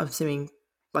Balm, I'm assuming.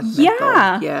 Like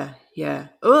yeah. Menthol. Yeah.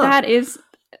 Ugh. That is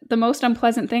the most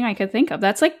unpleasant thing I could think of.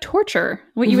 That's like torture.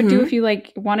 What you would do if you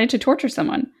like wanted to torture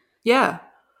someone. Yeah.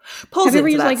 Have you ever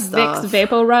used like Vicks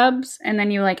Vapor Rubs and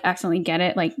then you like accidentally get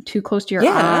it like too close to your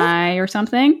eye or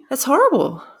something? That's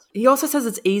horrible. He also says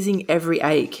it's easing every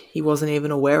ache he wasn't even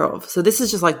aware of. So this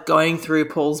is just like going through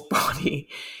Paul's body.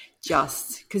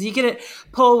 Just because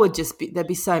Paul would just be, there'd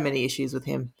be so many issues with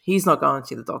him. He's not going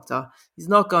to the doctor. He's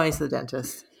not going to the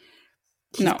dentist.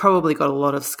 He's probably got a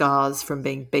lot of scars from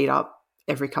being beat up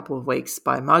every couple of weeks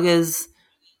by muggers.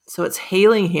 So it's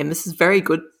healing him. This is very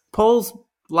good. Paul's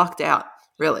lucked out,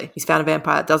 really. He's found a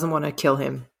vampire that doesn't want to kill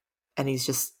him, and he's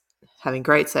just having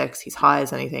great sex. He's high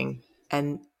as anything,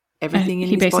 and everything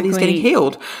in his body's getting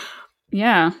healed.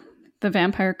 Yeah. The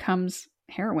vampire comes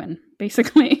heroin,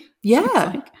 basically.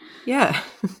 Yeah. Yeah.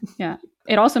 Yeah.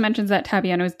 It also mentions that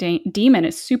Taviano's demon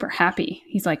is super happy.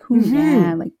 He's like, ooh,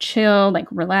 yeah, like chill, like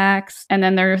relax. And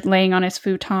then they're laying on his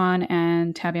futon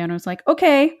and Taviano's like,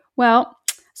 okay, well,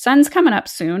 sun's coming up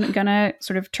soon. Gonna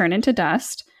sort of turn into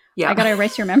dust. Yeah. I gotta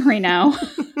erase your memory now.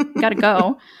 Gotta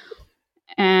go.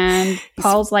 And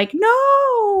Paul's like,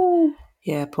 no.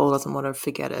 Yeah, Paul doesn't want to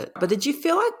forget it. But did you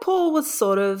feel like Paul was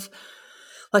sort of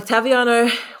like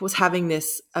Taviano was having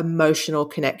this emotional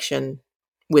connection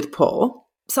with Paul?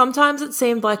 Sometimes it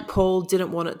seemed like Paul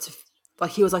didn't want it to,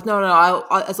 like he was like, no,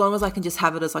 I as long as I can just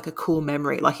have it as like a cool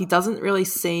memory. Like he doesn't really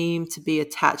seem to be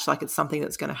attached like it's something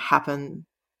that's going to happen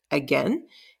again.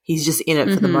 He's just in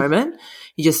it for the moment.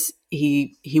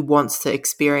 He wants to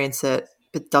experience it,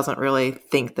 but doesn't really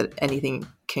think that anything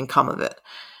can come of it.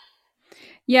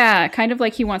 Yeah, kind of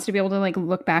like he wants to be able to like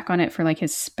look back on it for like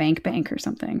his spank bank or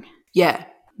something. Yeah.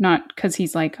 Not because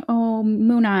he's like, oh,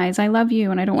 Moon Eyes, I love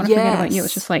you, and I don't want to forget about you.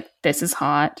 It's just like, this is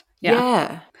hot.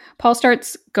 Yeah. Paul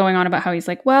starts going on about how he's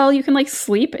like, well, you can like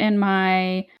sleep in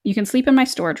my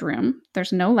storage room.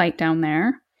 There's no light down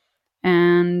there.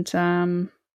 And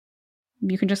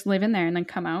you can just live in there and then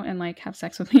come out and like have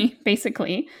sex with me,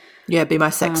 basically. Yeah, be my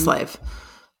sex slave.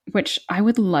 Which I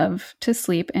would love to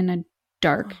sleep in a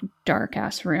dark, dark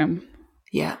ass room.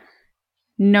 Yeah.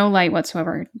 No light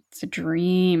whatsoever. It's a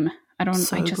dream. I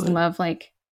just love like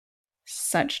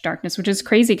such darkness, which is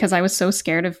crazy because I was so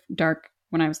scared of dark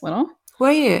when I was little.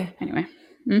 Were you? Anyway.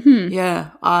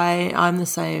 Yeah, I'm the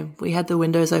same. We had the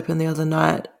windows open the other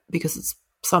night because it's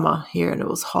summer here and it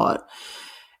was hot.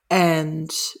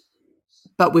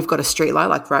 But we've got a street light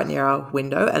like right near our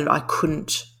window, and I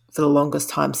couldn't for the longest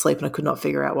time sleep, and I could not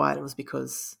figure out why. And it was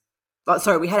because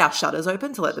we had our shutters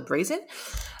open to let the breeze in.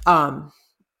 And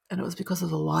it was because of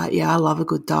the light. Yeah, I love a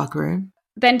good dark room.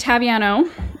 Then Taviano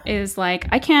is like,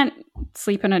 I can't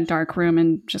sleep in a dark room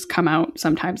and just come out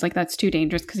sometimes. Like, that's too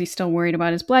dangerous, because he's still worried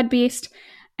about his blood beast.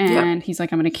 And he's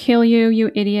like, I'm going to kill you,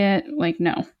 you idiot. Like,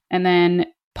 no. And then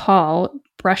Paul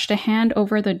brushed a hand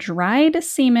over the dried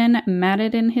semen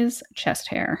matted in his chest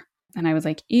hair. And I was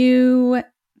like, ew,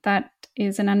 that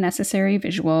is an unnecessary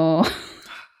visual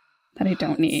that I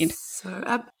don't need.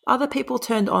 So other people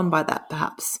turned on by that,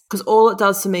 perhaps? Because all it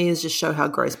does to me is just show how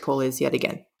gross Paul is yet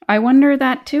again. I wonder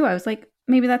that too. I was like,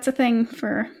 maybe that's a thing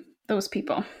for those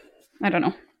people. I don't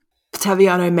know.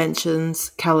 Taviano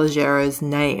mentions Caligero's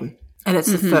name, and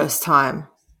it's the first time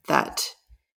that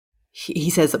he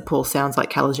says that Paul sounds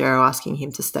like Caligero asking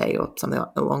him to stay or something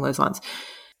along those lines.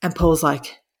 And Paul's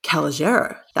like,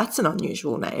 Caligero, that's an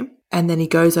unusual name. And then he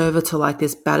goes over to like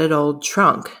this battered old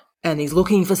trunk and he's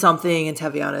looking for something, and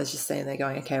Taviano's just standing there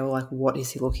going, okay, well, like, what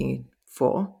is he looking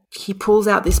for? He pulls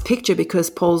out this picture because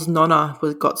Paul's nonna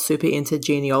got super into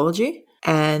genealogy,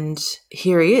 and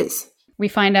here he is. We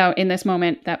find out in this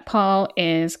moment that Paul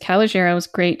is Caligero's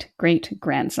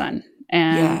great-great-grandson.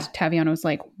 And Taviano's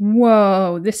like,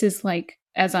 whoa, this is like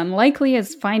as unlikely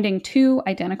as finding two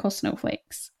identical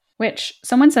snowflakes. Which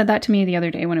someone said that to me the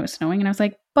other day when it was snowing, and I was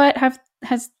like, but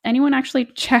has anyone actually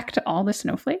checked all the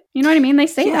snowflakes? You know what I mean? They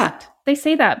say that. They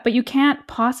say that, but you can't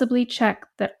possibly check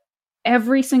that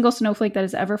every single snowflake that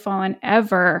has ever fallen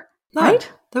ever,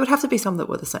 right? There would have to be some that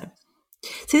were the same.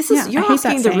 See, this is you're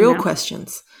asking the real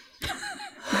questions.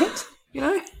 Right? You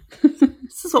know?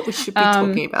 This is what we should be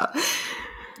talking about.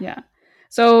 Yeah.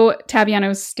 So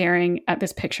Taviano's staring at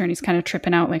this picture and he's kind of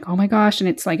tripping out like, oh my gosh. And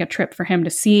it's like a trip for him to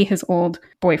see his old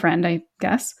boyfriend, I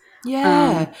guess.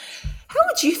 Yeah. How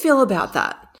would you feel about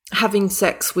that? Having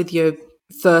sex with your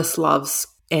first love's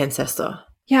ancestor?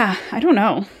 Yeah, I don't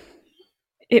know.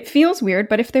 It feels weird,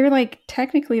 but if they're like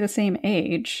technically the same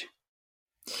age.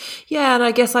 Yeah, and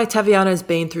I guess like Taviano's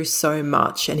been through so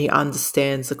much and he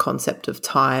understands the concept of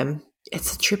time.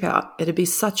 It's a trip out. It'd be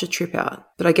such a trip out.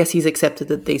 But I guess he's accepted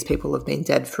that these people have been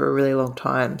dead for a really long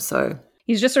time, so...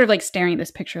 He's just sort of like staring at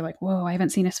this picture like, whoa, I haven't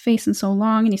seen his face in so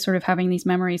long. And he's sort of having these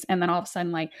memories. And then all of a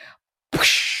sudden, like,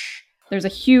 whoosh, there's a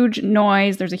huge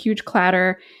noise. There's a huge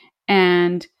clatter.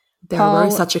 And there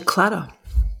was such a clatter.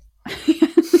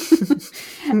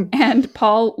 And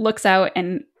Paul looks out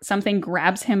and something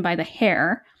grabs him by the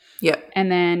hair. Yep.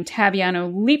 And then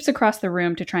Taviano leaps across the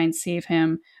room to try and save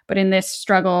him. But in this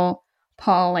struggle,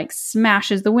 Paul like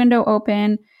smashes the window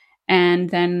open. And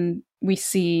then we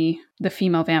see the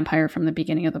female vampire from the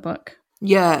beginning of the book.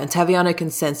 Yeah, and Taviano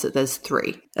can sense that there's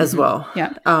three as well.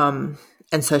 Yeah.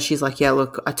 And so she's like, yeah,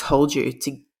 look, I told you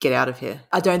to get out of here.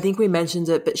 I don't think we mentioned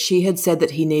it, but she had said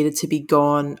that he needed to be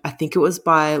gone. I think it was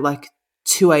by like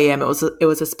 2 a.m. It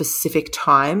was a specific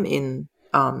time in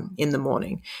the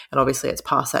morning. And obviously it's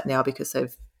past that now because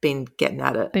they've been getting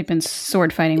at it. They've been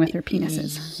sword fighting with their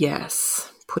penises.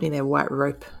 Yes. Putting their white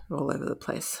rope all over the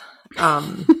place.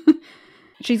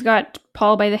 She's got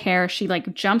Paul by the hair. She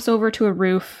like jumps over to a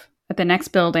roof at the next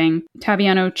building.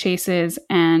 Taviano chases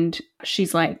and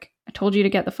she's like, I told you to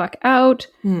get the fuck out.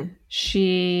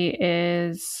 She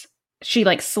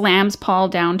like slams Paul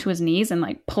down to his knees and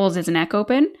like pulls his neck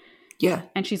open. Yeah.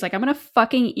 And she's like, I'm going to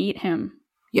fucking eat him.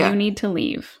 Yeah. You need to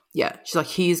leave. Yeah. She's like,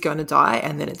 he's going to die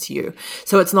and then it's you.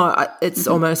 So it's not, it's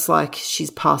almost like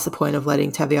she's past the point of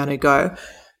letting Taviano go.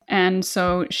 And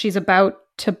so she's about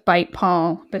to bite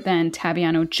Paul, but then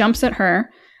Taviano jumps at her.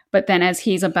 But then as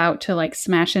he's about to like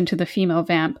smash into the female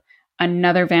vamp,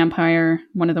 another vampire,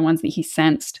 one of the ones that he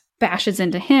sensed, bashes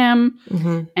into him.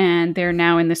 And they're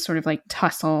now in this sort of like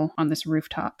tussle on this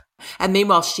rooftop. And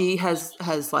meanwhile, she has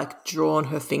like drawn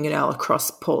her fingernail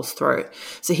across Paul's throat.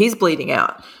 So he's bleeding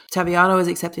out. Taviano is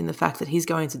accepting the fact that he's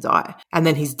going to die. And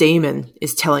then his demon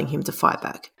is telling him to fight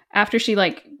back. After she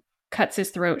like cuts his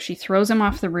throat, she throws him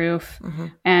off the roof.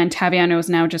 And Taviano is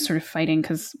now just sort of fighting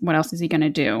because what else is he going to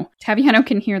do? Taviano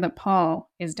can hear that Paul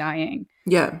is dying.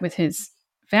 Yeah. With his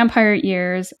vampire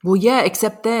ears. Well, yeah,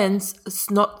 except then it's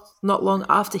not long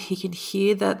after he can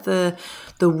hear that the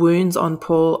wounds on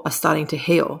Paul are starting to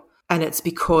heal. And it's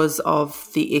because of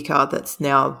the ichor that's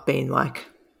now been like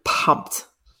pumped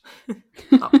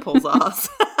up Paul's ass.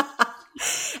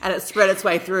 And it's spread its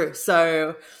way through.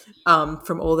 So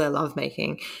from all their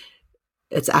lovemaking,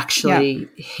 it's actually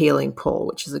healing Paul,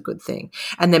 which is a good thing.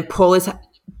 And then Paul is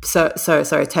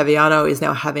Taviano is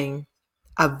now having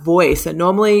a voice. And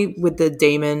normally with the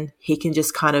demon, he can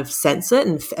just kind of sense it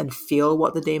and feel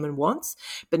what the demon wants.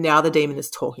 But now the demon is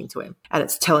talking to him and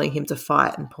it's telling him to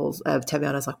fight. And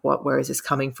Taviano's like, what? Where is this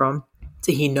coming from?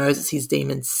 So he knows it's his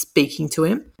demon speaking to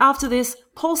him. After this,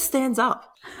 Paul stands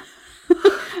up.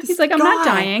 He's like, I'm not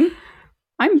dying.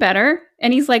 I'm better.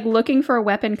 And he's like looking for a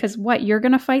weapon because what? You're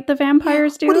going to fight the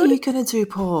vampires, dude? What are you going to do,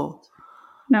 Paul?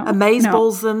 No.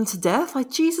 Amazeballs them to death? Like,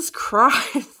 Jesus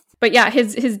Christ. But yeah,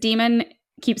 his demon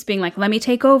keeps being like, let me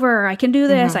take over. I can do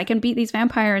this. I can beat these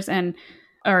vampires.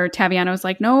 Or Taviano's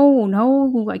like,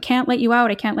 no, I can't let you out.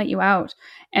 I can't let you out.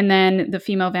 And then the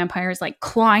female vampire is like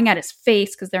clawing at his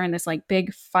face because they're in this like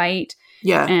big fight.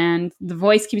 Yeah. And the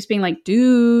voice keeps being like,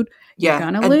 dude, you're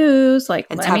going to lose. Like,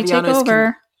 let me take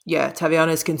over.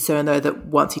 Taviano's concerned though that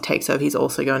once he takes over, he's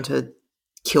also going to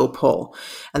kill Paul.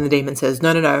 And the demon says,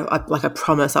 no, I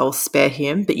promise I will spare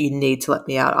him, but you need to let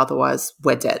me out, otherwise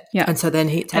we're dead. Yeah. And so then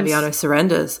Taviano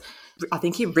surrenders. I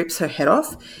think he rips her head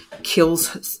off,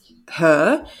 kills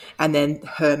her, and then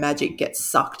her magic gets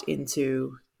sucked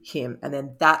into him. And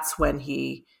then that's when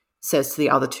he says to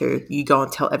the other two, you go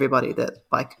and tell everybody that,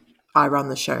 like, I run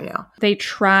the show now. They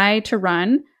try to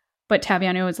run, but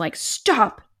Taviano is like,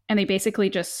 stop. And they basically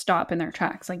just stop in their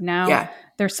tracks. Like now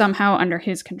they're somehow under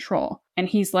his control. And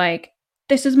he's like,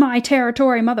 this is my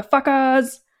territory,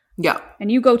 motherfuckers. Yeah. And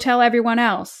you go tell everyone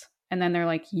else. And then they're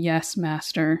like, yes,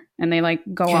 master. And they like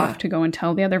go off to go and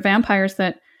tell the other vampires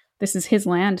that this is his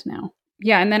land now.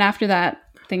 Yeah. And then after that,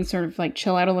 things sort of like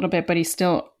chill out a little bit, but he's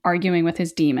still arguing with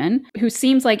his demon, who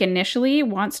seems like initially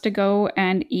wants to go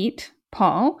and eat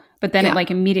Paul, but then it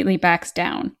like immediately backs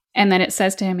down. And then it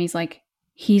says to him, he's like,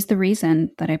 he's the reason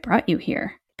that I brought you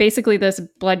here. Basically, this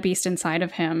blood beast inside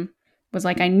of him was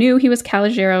like, I knew he was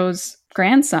Caligero's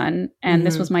grandson, and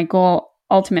this was my goal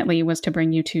ultimately, was to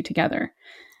bring you two together.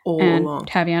 And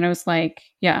Taviano's like,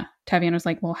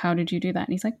 well, how did you do that?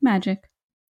 And he's like, magic.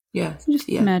 Yeah. Just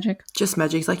magic. Just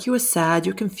magic. He's like, you were sad,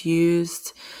 you're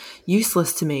confused,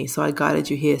 useless to me, so I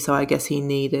guided you here. So I guess he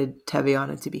needed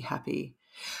Taviano to be happy.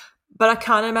 But I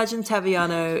can't imagine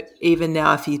Taviano, even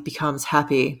now, if he becomes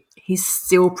happy, he's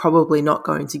still probably not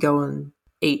going to go and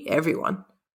eat everyone.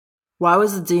 Why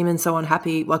was the demon so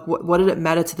unhappy? Like, what did it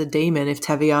matter to the demon if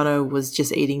Taviano was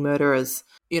just eating murderers?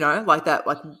 You know, like that.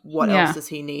 Like, what else does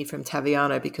he need from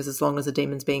Taviano? Because as long as the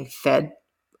demon's being fed,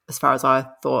 as far as I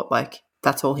thought, like,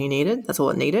 that's all he needed. That's all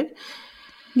it needed.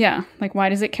 Yeah. Like, why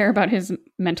does it care about his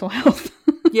mental health?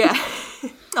 Yeah.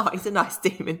 Oh, he's a nice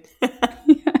demon.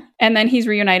 And then he's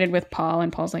reunited with Paul,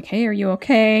 and Paul's like, hey, are you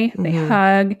okay? They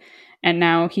hug. And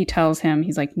now he tells him,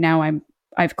 he's like, now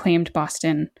I've claimed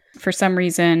Boston. For some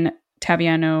reason,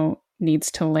 Taviano needs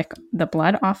to lick the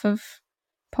blood off of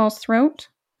Paul's throat,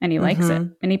 and he likes it.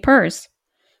 And he purrs.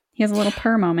 He has a little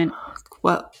purr moment.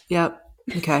 Well, yeah,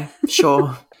 okay,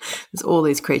 sure. There's all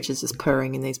these creatures just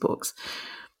purring in these books.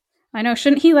 I know.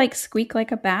 Shouldn't he like squeak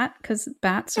like a bat? Because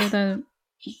bats are the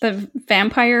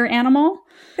vampire animal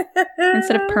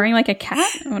instead of purring like a cat.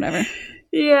 Whatever.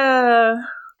 Yeah.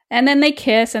 And then they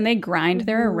kiss and they grind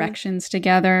their erections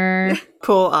together.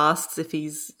 Paul asks if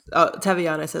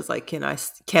Taviano says, like, can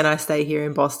I stay here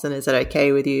in Boston? Is it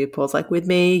okay with you? Paul's like, with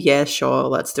me? Yeah, sure,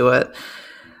 let's do it.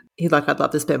 He's like, I'd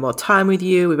love to spend more time with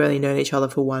you. We've only known each other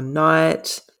for one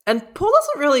night. And Paul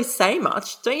doesn't really say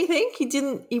much, don't you think?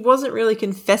 He wasn't really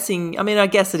confessing. I mean, I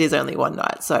guess it is only one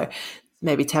night, so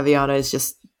maybe Taviano is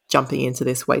just jumping into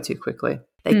this way too quickly.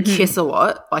 They kiss a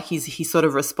lot. Like he sort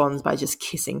of responds by just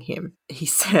kissing him. He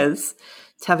says,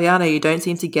 Taviano, you don't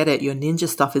seem to get it. Your ninja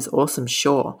stuff is awesome,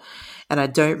 sure. And I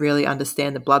don't really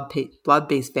understand the blood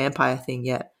beast vampire thing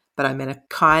yet, but I met a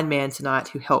kind man tonight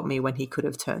who helped me when he could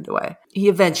have turned away. He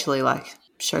eventually, like,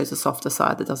 shows a softer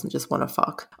side that doesn't just want to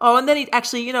fuck. Oh, and then he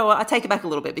actually, you know what, I take it back a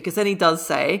little bit, because then he does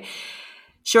say,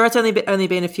 sure, it's only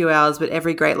been a few hours, but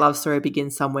every great love story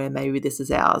begins somewhere. Maybe this is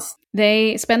ours.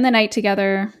 They spend the night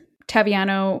together.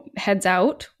 Taviano heads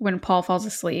out when Paul falls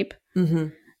asleep,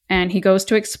 and he goes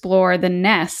to explore the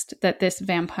nest that this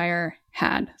vampire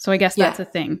had. So I guess that's a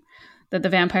thing, that the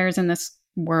vampires in this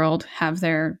world have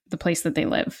the place that they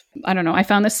live. I don't know. I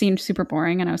found this scene super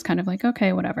boring, and I was kind of like,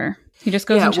 okay, whatever. He just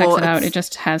goes and checks it out. It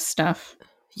just has stuff.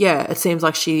 Yeah, it seems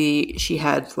like she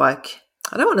had, like,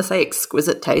 I don't want to say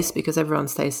exquisite taste, because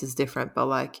everyone's taste is different, but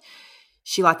like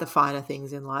she liked the finer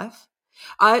things in life.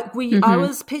 I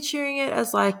was picturing it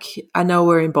as, like, I know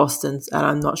we're in Boston and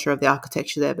I'm not sure of the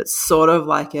architecture there, but sort of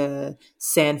like a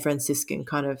San Franciscan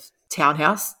kind of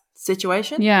townhouse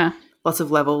situation. Yeah. Lots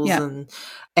of levels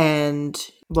and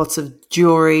lots of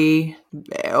jewelry.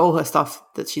 All her stuff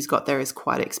that she's got there is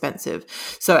quite expensive.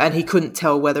 So, and he couldn't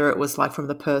tell whether it was like from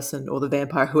the person or the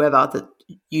vampire, whoever that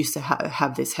used to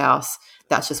have this house.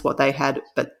 That's just what they had.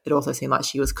 But it also seemed like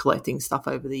she was collecting stuff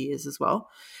over the years as well.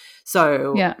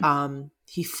 So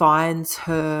he finds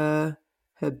her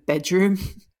bedroom.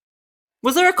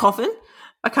 Was there a coffin?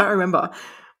 I can't remember.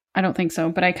 I don't think so.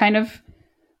 But I kind of,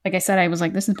 like I said, I was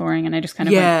like, this is boring. And I just kind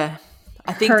of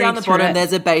I think down the bottom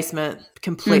there's a basement,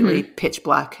 completely pitch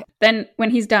black. Then when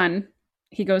he's done,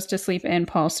 he goes to sleep in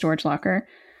Paul's storage locker.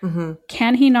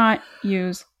 Can he not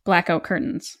use blackout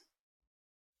curtains?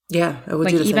 Yeah, it would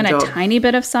like do the even same a job. tiny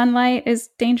bit of sunlight is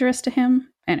dangerous to him.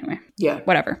 Anyway,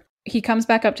 whatever. He comes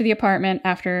back up to the apartment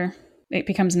after it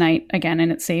becomes night again,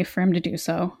 and it's safe for him to do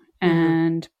so.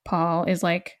 And Paul is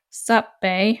like, "Sup,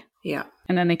 bae?" Yeah,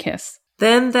 and then they kiss.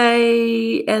 Then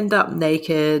they end up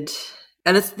naked.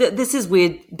 And this is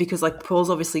weird because, like, Paul's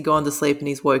obviously gone to sleep and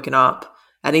he's woken up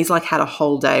and he's, like, had a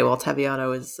whole day while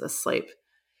Taviano is asleep.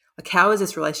 Like, how is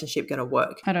this relationship going to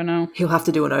work? I don't know. He'll have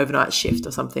to do an overnight shift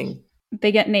or something.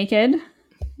 They get naked.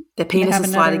 Their penises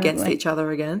slide against each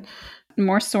other again.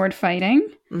 More sword fighting.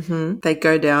 They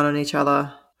go down on each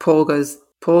other. Paul goes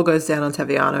down on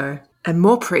Taviano. And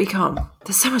more pre-cum.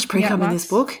 There's so much pre-cum in this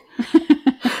book.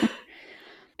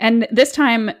 And this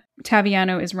time,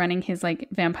 Taviano is running his like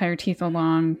vampire teeth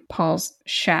along Paul's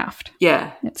shaft.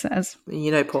 Yeah. It says.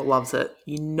 You know Paul loves it.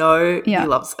 You know he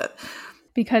loves it.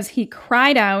 Because he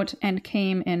cried out and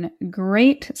came in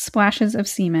great splashes of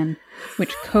semen,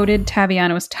 which coated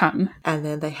Taviano's tongue. And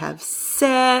then they have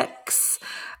sex.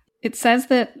 It says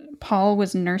that Paul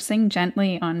was nursing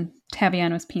gently on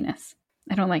Taviano's penis.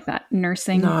 I don't like that.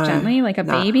 Nursing gently like a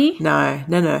baby? No.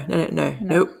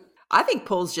 Nope. I think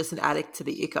Paul's just an addict to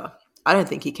the ichor. I don't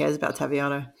think he cares about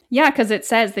Taviano. Yeah, because it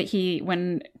says that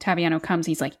when Taviano comes,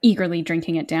 he's like eagerly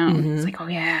drinking it down. It's like, oh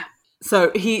yeah.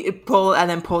 So Paul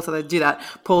so they do that.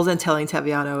 Paul's then telling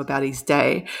Taviano about his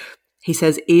day. He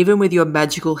says, even with your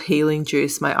magical healing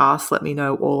juice, my ass let me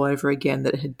know all over again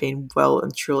that it had been well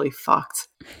and truly fucked.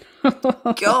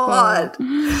 God.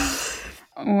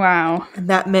 Wow. And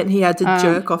that meant he had to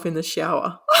jerk off in the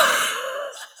shower.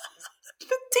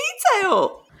 The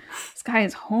detail. This guy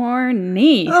is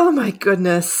horny. Oh my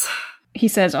goodness. He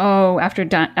says, after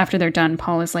they're done,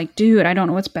 Paul is like, dude, I don't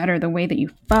know what's better, the way that you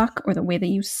fuck or the way that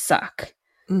you suck.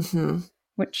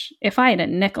 Which, if I had a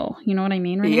nickel, you know what I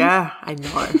mean, right? Yeah, I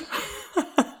know.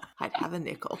 I'd have a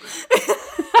nickel.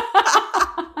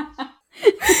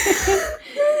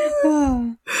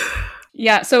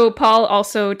 Yeah, so Paul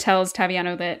also tells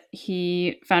Taviano that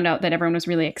he found out that everyone was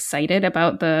really excited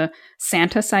about the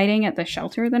Santa sighting at the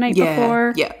shelter the night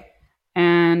before. Yeah.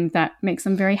 And that makes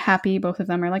them very happy. Both of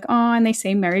them are like, oh, and they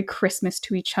say Merry Christmas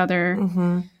to each other.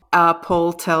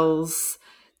 Paul tells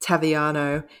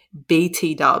Taviano,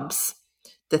 BT dubs,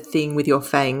 the thing with your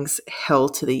fangs, hell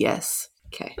to the yes.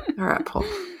 Okay. All right, Paul.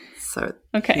 So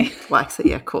he likes it.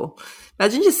 Yeah, cool.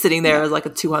 Imagine just sitting there as like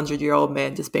a 200-year-old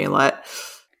man just being like,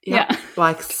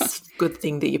 like, good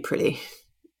thing that you're pretty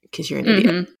because you're an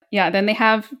idiot. Yeah, then they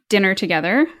have dinner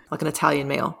together. Like an Italian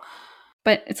meal.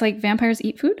 But it's like vampires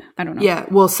eat food? I don't know. Yeah,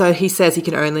 well, so he says he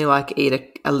can only like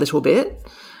eat a little bit.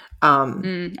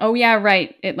 Oh, yeah,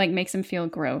 right. It like makes him feel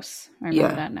gross. I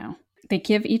remember that now. They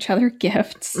give each other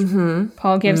gifts.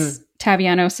 Paul gives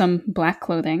Taviano some black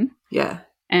clothing. Yeah.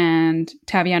 And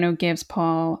Taviano gives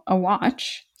Paul a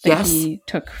watch that he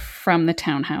took from the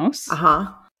townhouse.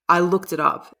 I looked it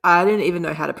up. I didn't even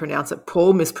know how to pronounce it.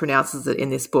 Paul mispronounces it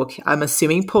in this book. I'm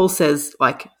assuming Paul says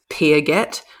like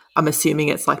Piaget. I'm assuming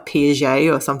it's like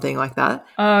Piaget or something like that.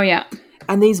 Oh, yeah.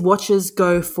 And these watches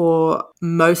go for,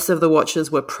 most of the watches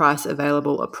were price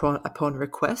available upon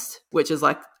request, which is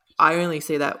like, I only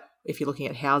see that if you're looking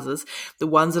at houses. The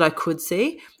ones that I could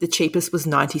see, the cheapest was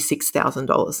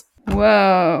 $96,000.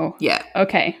 Whoa. Yeah.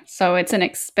 Okay. So it's an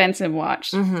expensive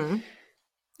watch. And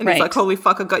it's like, holy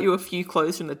fuck, I got you a few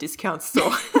clothes from the discount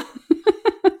store.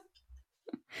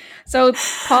 So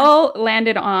Paul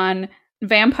landed on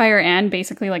vampire and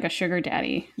basically like a sugar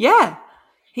daddy. Yeah.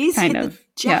 He's kind hit of the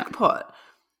jackpot.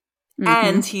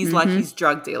 And he's like his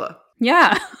drug dealer.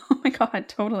 Yeah. Oh my God,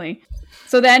 totally.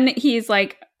 So then he's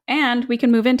like, and we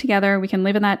can move in together. We can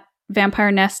live in that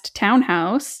vampire nest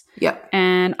townhouse. Yep.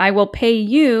 And I will pay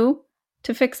you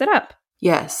to fix it up.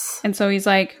 Yes. And so he's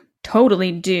like,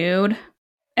 totally, dude.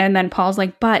 And then Paul's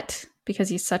like, but, because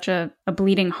he's such a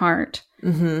bleeding heart.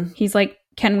 He's like,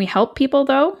 can we help people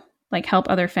though? Like help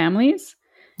other families?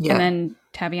 Yeah. And then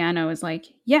Taviano is like,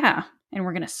 yeah. And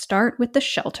we're going to start with the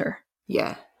shelter.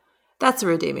 Yeah. That's a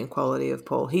redeeming quality of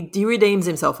Paul. He redeems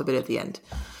himself a bit at the end.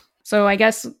 So I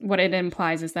guess what it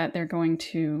implies is that they're going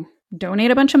to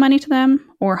donate a bunch of money to them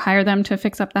or hire them to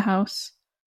fix up the house.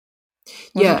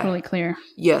 Wasn't totally clear.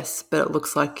 Yes, but it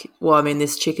looks like, well, I mean,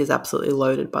 this chick is absolutely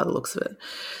loaded by the looks of it.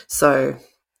 So,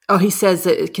 he says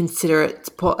that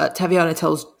Taviana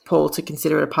tells Paul to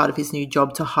consider it a part of his new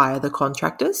job to hire the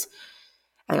contractors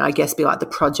and I guess be like the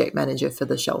project manager for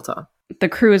the shelter. The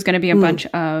crew is going to be a bunch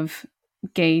of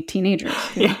gay teenagers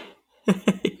who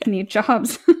need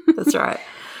jobs. That's right.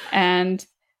 And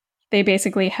they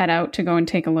basically head out to go and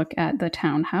take a look at the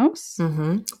townhouse.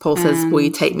 Mm-hmm. Paul says, will you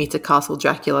take me to Castle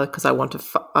Dracula because I want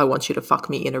you to fuck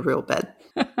me in a real bed.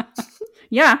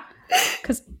 Yeah,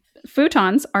 because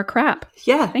futons are crap.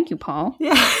 Yeah. Thank you, Paul.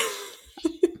 Yeah.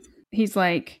 He's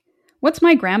like, what's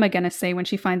my grandma going to say when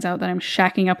she finds out that I'm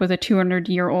shacking up with a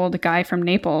 200-year-old guy from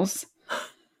Naples?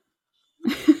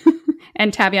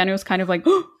 And Taviano was kind of like,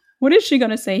 oh, what is she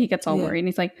going to say? He gets all worried. And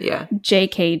he's like,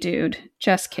 JK, dude.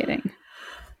 Just kidding.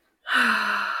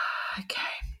 Okay.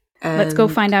 Let's go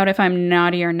find out if I'm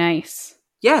naughty or nice.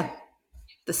 Yeah.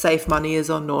 The safe money is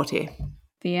on naughty.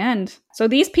 The end. So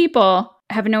these people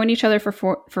have known each other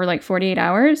for like 48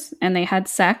 hours and they had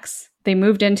sex. They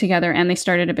moved in together and they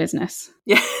started a business.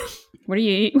 Yeah. What are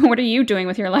you doing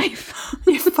with your life?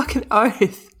 You fucking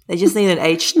oath. They just need an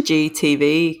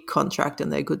HGTV contract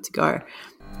and they're good to go.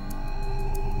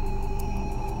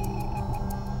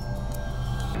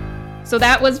 So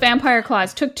that was Vampire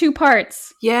Claws. Took 2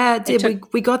 parts. Yeah, it did.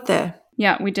 We got there.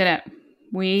 Yeah, we did it.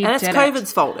 And it's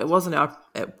COVID's fault. It was not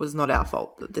our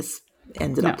fault that this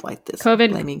ended up like this.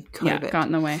 Blaming COVID. Yeah, got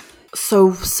in the way.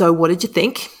 So what did you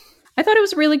think? I thought it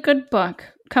was a really good book.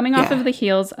 Coming off of the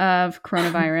heels of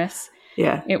coronavirus.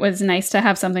 Yeah. It was nice to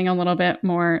have something a little bit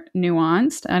more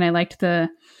nuanced. And I liked it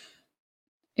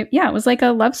was like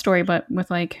a love story, but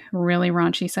with like really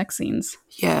raunchy sex scenes.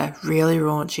 Yeah, really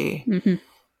raunchy. Mm-hmm.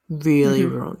 Really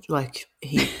raunchy. Like,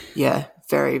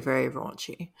 very, very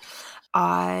raunchy.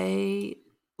 I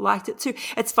liked it too.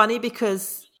 It's funny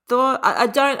because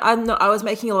I was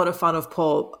making a lot of fun of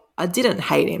Paul. I didn't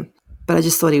hate him, but I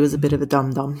just thought he was a bit of a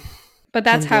dum-dum. But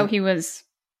that's how he was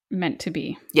meant to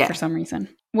be for some reason.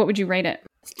 What would you rate it?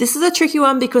 This is a tricky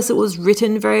one because it was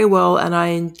written very well and I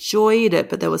enjoyed it,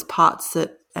 but there was parts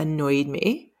that annoyed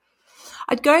me.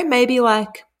 I'd go maybe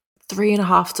like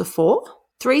 3.5 to 4.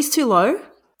 3's too low.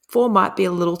 4 might be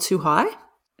a little too high.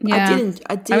 Yeah.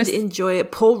 I did enjoy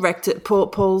it. Paul wrecked it.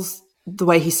 Paul's the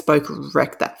way he spoke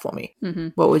wrecked that for me. Mm-hmm.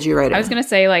 What would you rate it? I was going to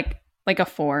say like a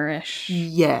 4-ish.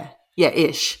 Yeah. Yeah,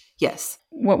 ish. Yes.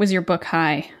 What was your book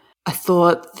high? I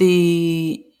thought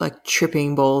the like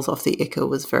tripping balls off the Ica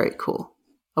was very cool.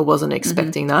 I wasn't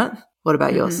expecting that. What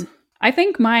about yours? I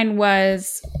think mine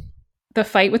was the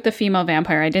fight with the female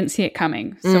vampire. I didn't see it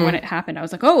coming. So when it happened, I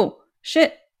was like, oh,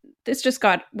 shit. This just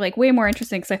got like way more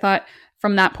interesting because I thought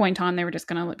from that point on they were just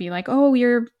going to be like, oh,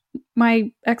 you're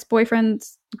my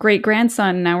ex-boyfriend's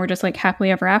great-grandson. Now we're just like happily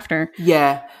ever after.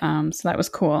 Yeah. So that was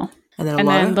cool. And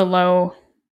then the low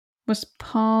was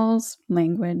Paul's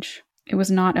language. It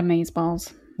was not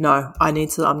amazeballs. No, I'm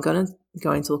going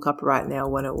to look up right now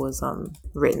when it was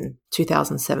written.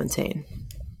 2017.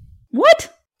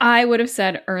 What? I would have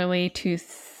said early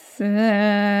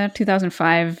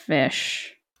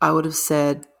 2005-ish. I would have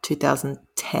said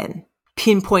 2010.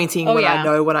 Pinpointing what I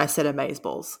know when I said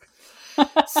amazeballs.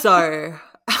 So,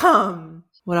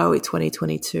 what are we,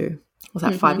 2022? Was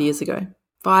that 5 years ago?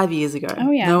 5 years ago. Oh,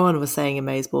 yeah. No one was saying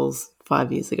amazeballs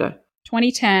 5 years ago.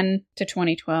 2010 to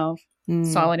 2012.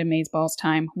 Solid amazeballs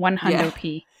time.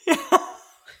 100p. Yeah.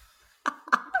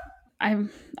 I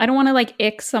don't want to like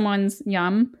ick someone's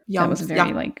yum. Yum. That was very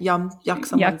yuck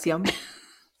someone's yum.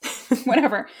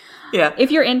 Whatever. Yeah. If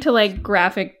you're into like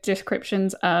graphic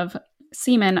descriptions of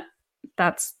semen,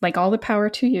 that's like all the power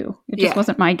to you. It just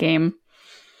wasn't my game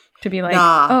to be like,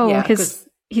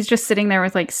 he's just sitting there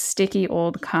with like sticky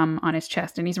old cum on his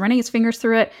chest and he's running his fingers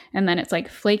through it and then it's like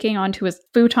flaking onto his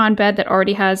futon bed that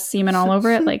already has semen all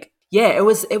over it. Like, yeah, it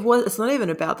was. It's not even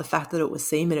about the fact that it was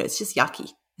semen. It's just yucky.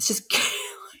 It's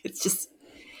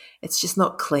just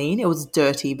not clean. It was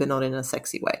dirty, but not in a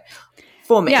sexy way.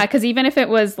 For me. Yeah, because even if it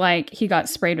was like he got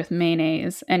sprayed with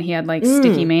mayonnaise and he had like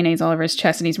sticky mayonnaise all over his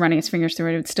chest and he's running his fingers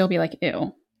through it, it would still be like,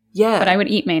 ew. Yeah. But I would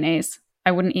eat mayonnaise.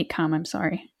 I wouldn't eat cum, I'm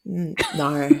sorry.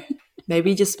 No.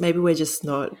 Maybe we're just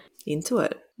not into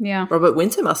it. Yeah. Robert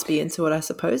Winter must be into it, I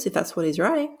suppose, if that's what he's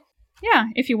writing. Yeah.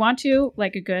 If you want to,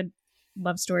 like a good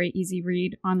love story, easy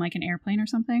read on like an airplane or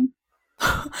something.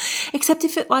 Except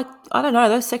if it like, I don't know,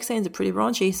 those sex scenes are pretty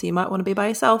raunchy, so you might want to be by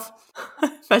yourself.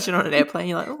 Imagine on an airplane,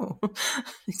 you're like, oh,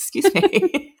 excuse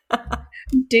me.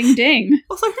 Ding, ding.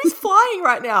 Also, who's flying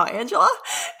right now, Angela?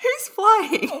 Who's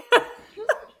flying?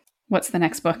 What's the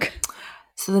next book?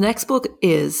 So the next book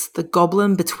is The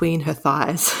Goblin Between Her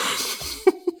Thighs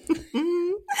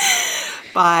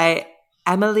by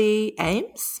Emily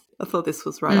Ames. I thought this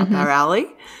was right up our alley.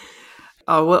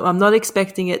 Well, I'm not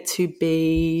expecting it to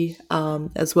be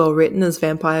as well written as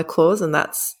Vampire Claws, and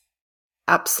that's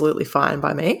absolutely fine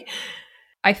by me.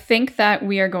 I think that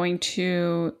we are going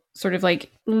to sort of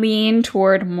like lean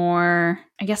toward more,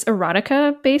 I guess,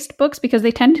 erotica-based books because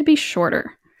they tend to be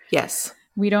shorter. Yes.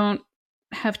 We don't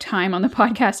have time on the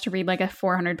podcast to read like a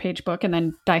 400-page book and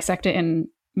then dissect it in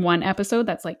one episode.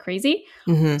 That's like crazy.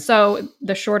 Mm-hmm. So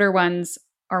the shorter ones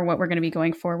are what we're going to be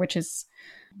going for, which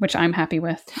I'm happy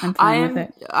with. I'm fine with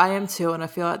it. I am too, and I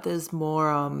feel like there's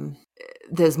more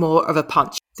of a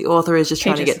punch. The author is just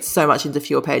trying to get so much into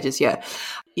fewer pages. Yeah.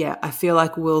 I feel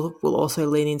like we'll also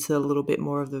lean into a little bit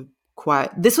more of the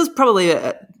quiet. This was probably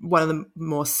one of the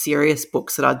more serious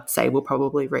books that I'd say we'll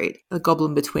probably read. The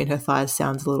Goblin Between Her Thighs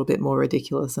sounds a little bit more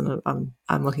ridiculous, and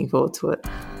I'm looking forward to it.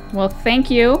 Well,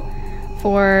 thank you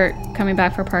for coming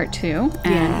back for part 2,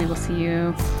 and we will see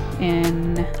you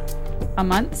in a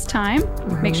month's time.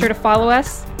 Mm-hmm. Make sure to follow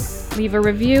us. Leave a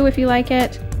review if you like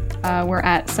it. We're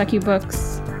at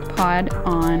Succubooks Pod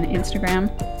on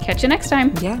Instagram. Catch you next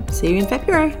time. Yeah. See you in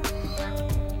February.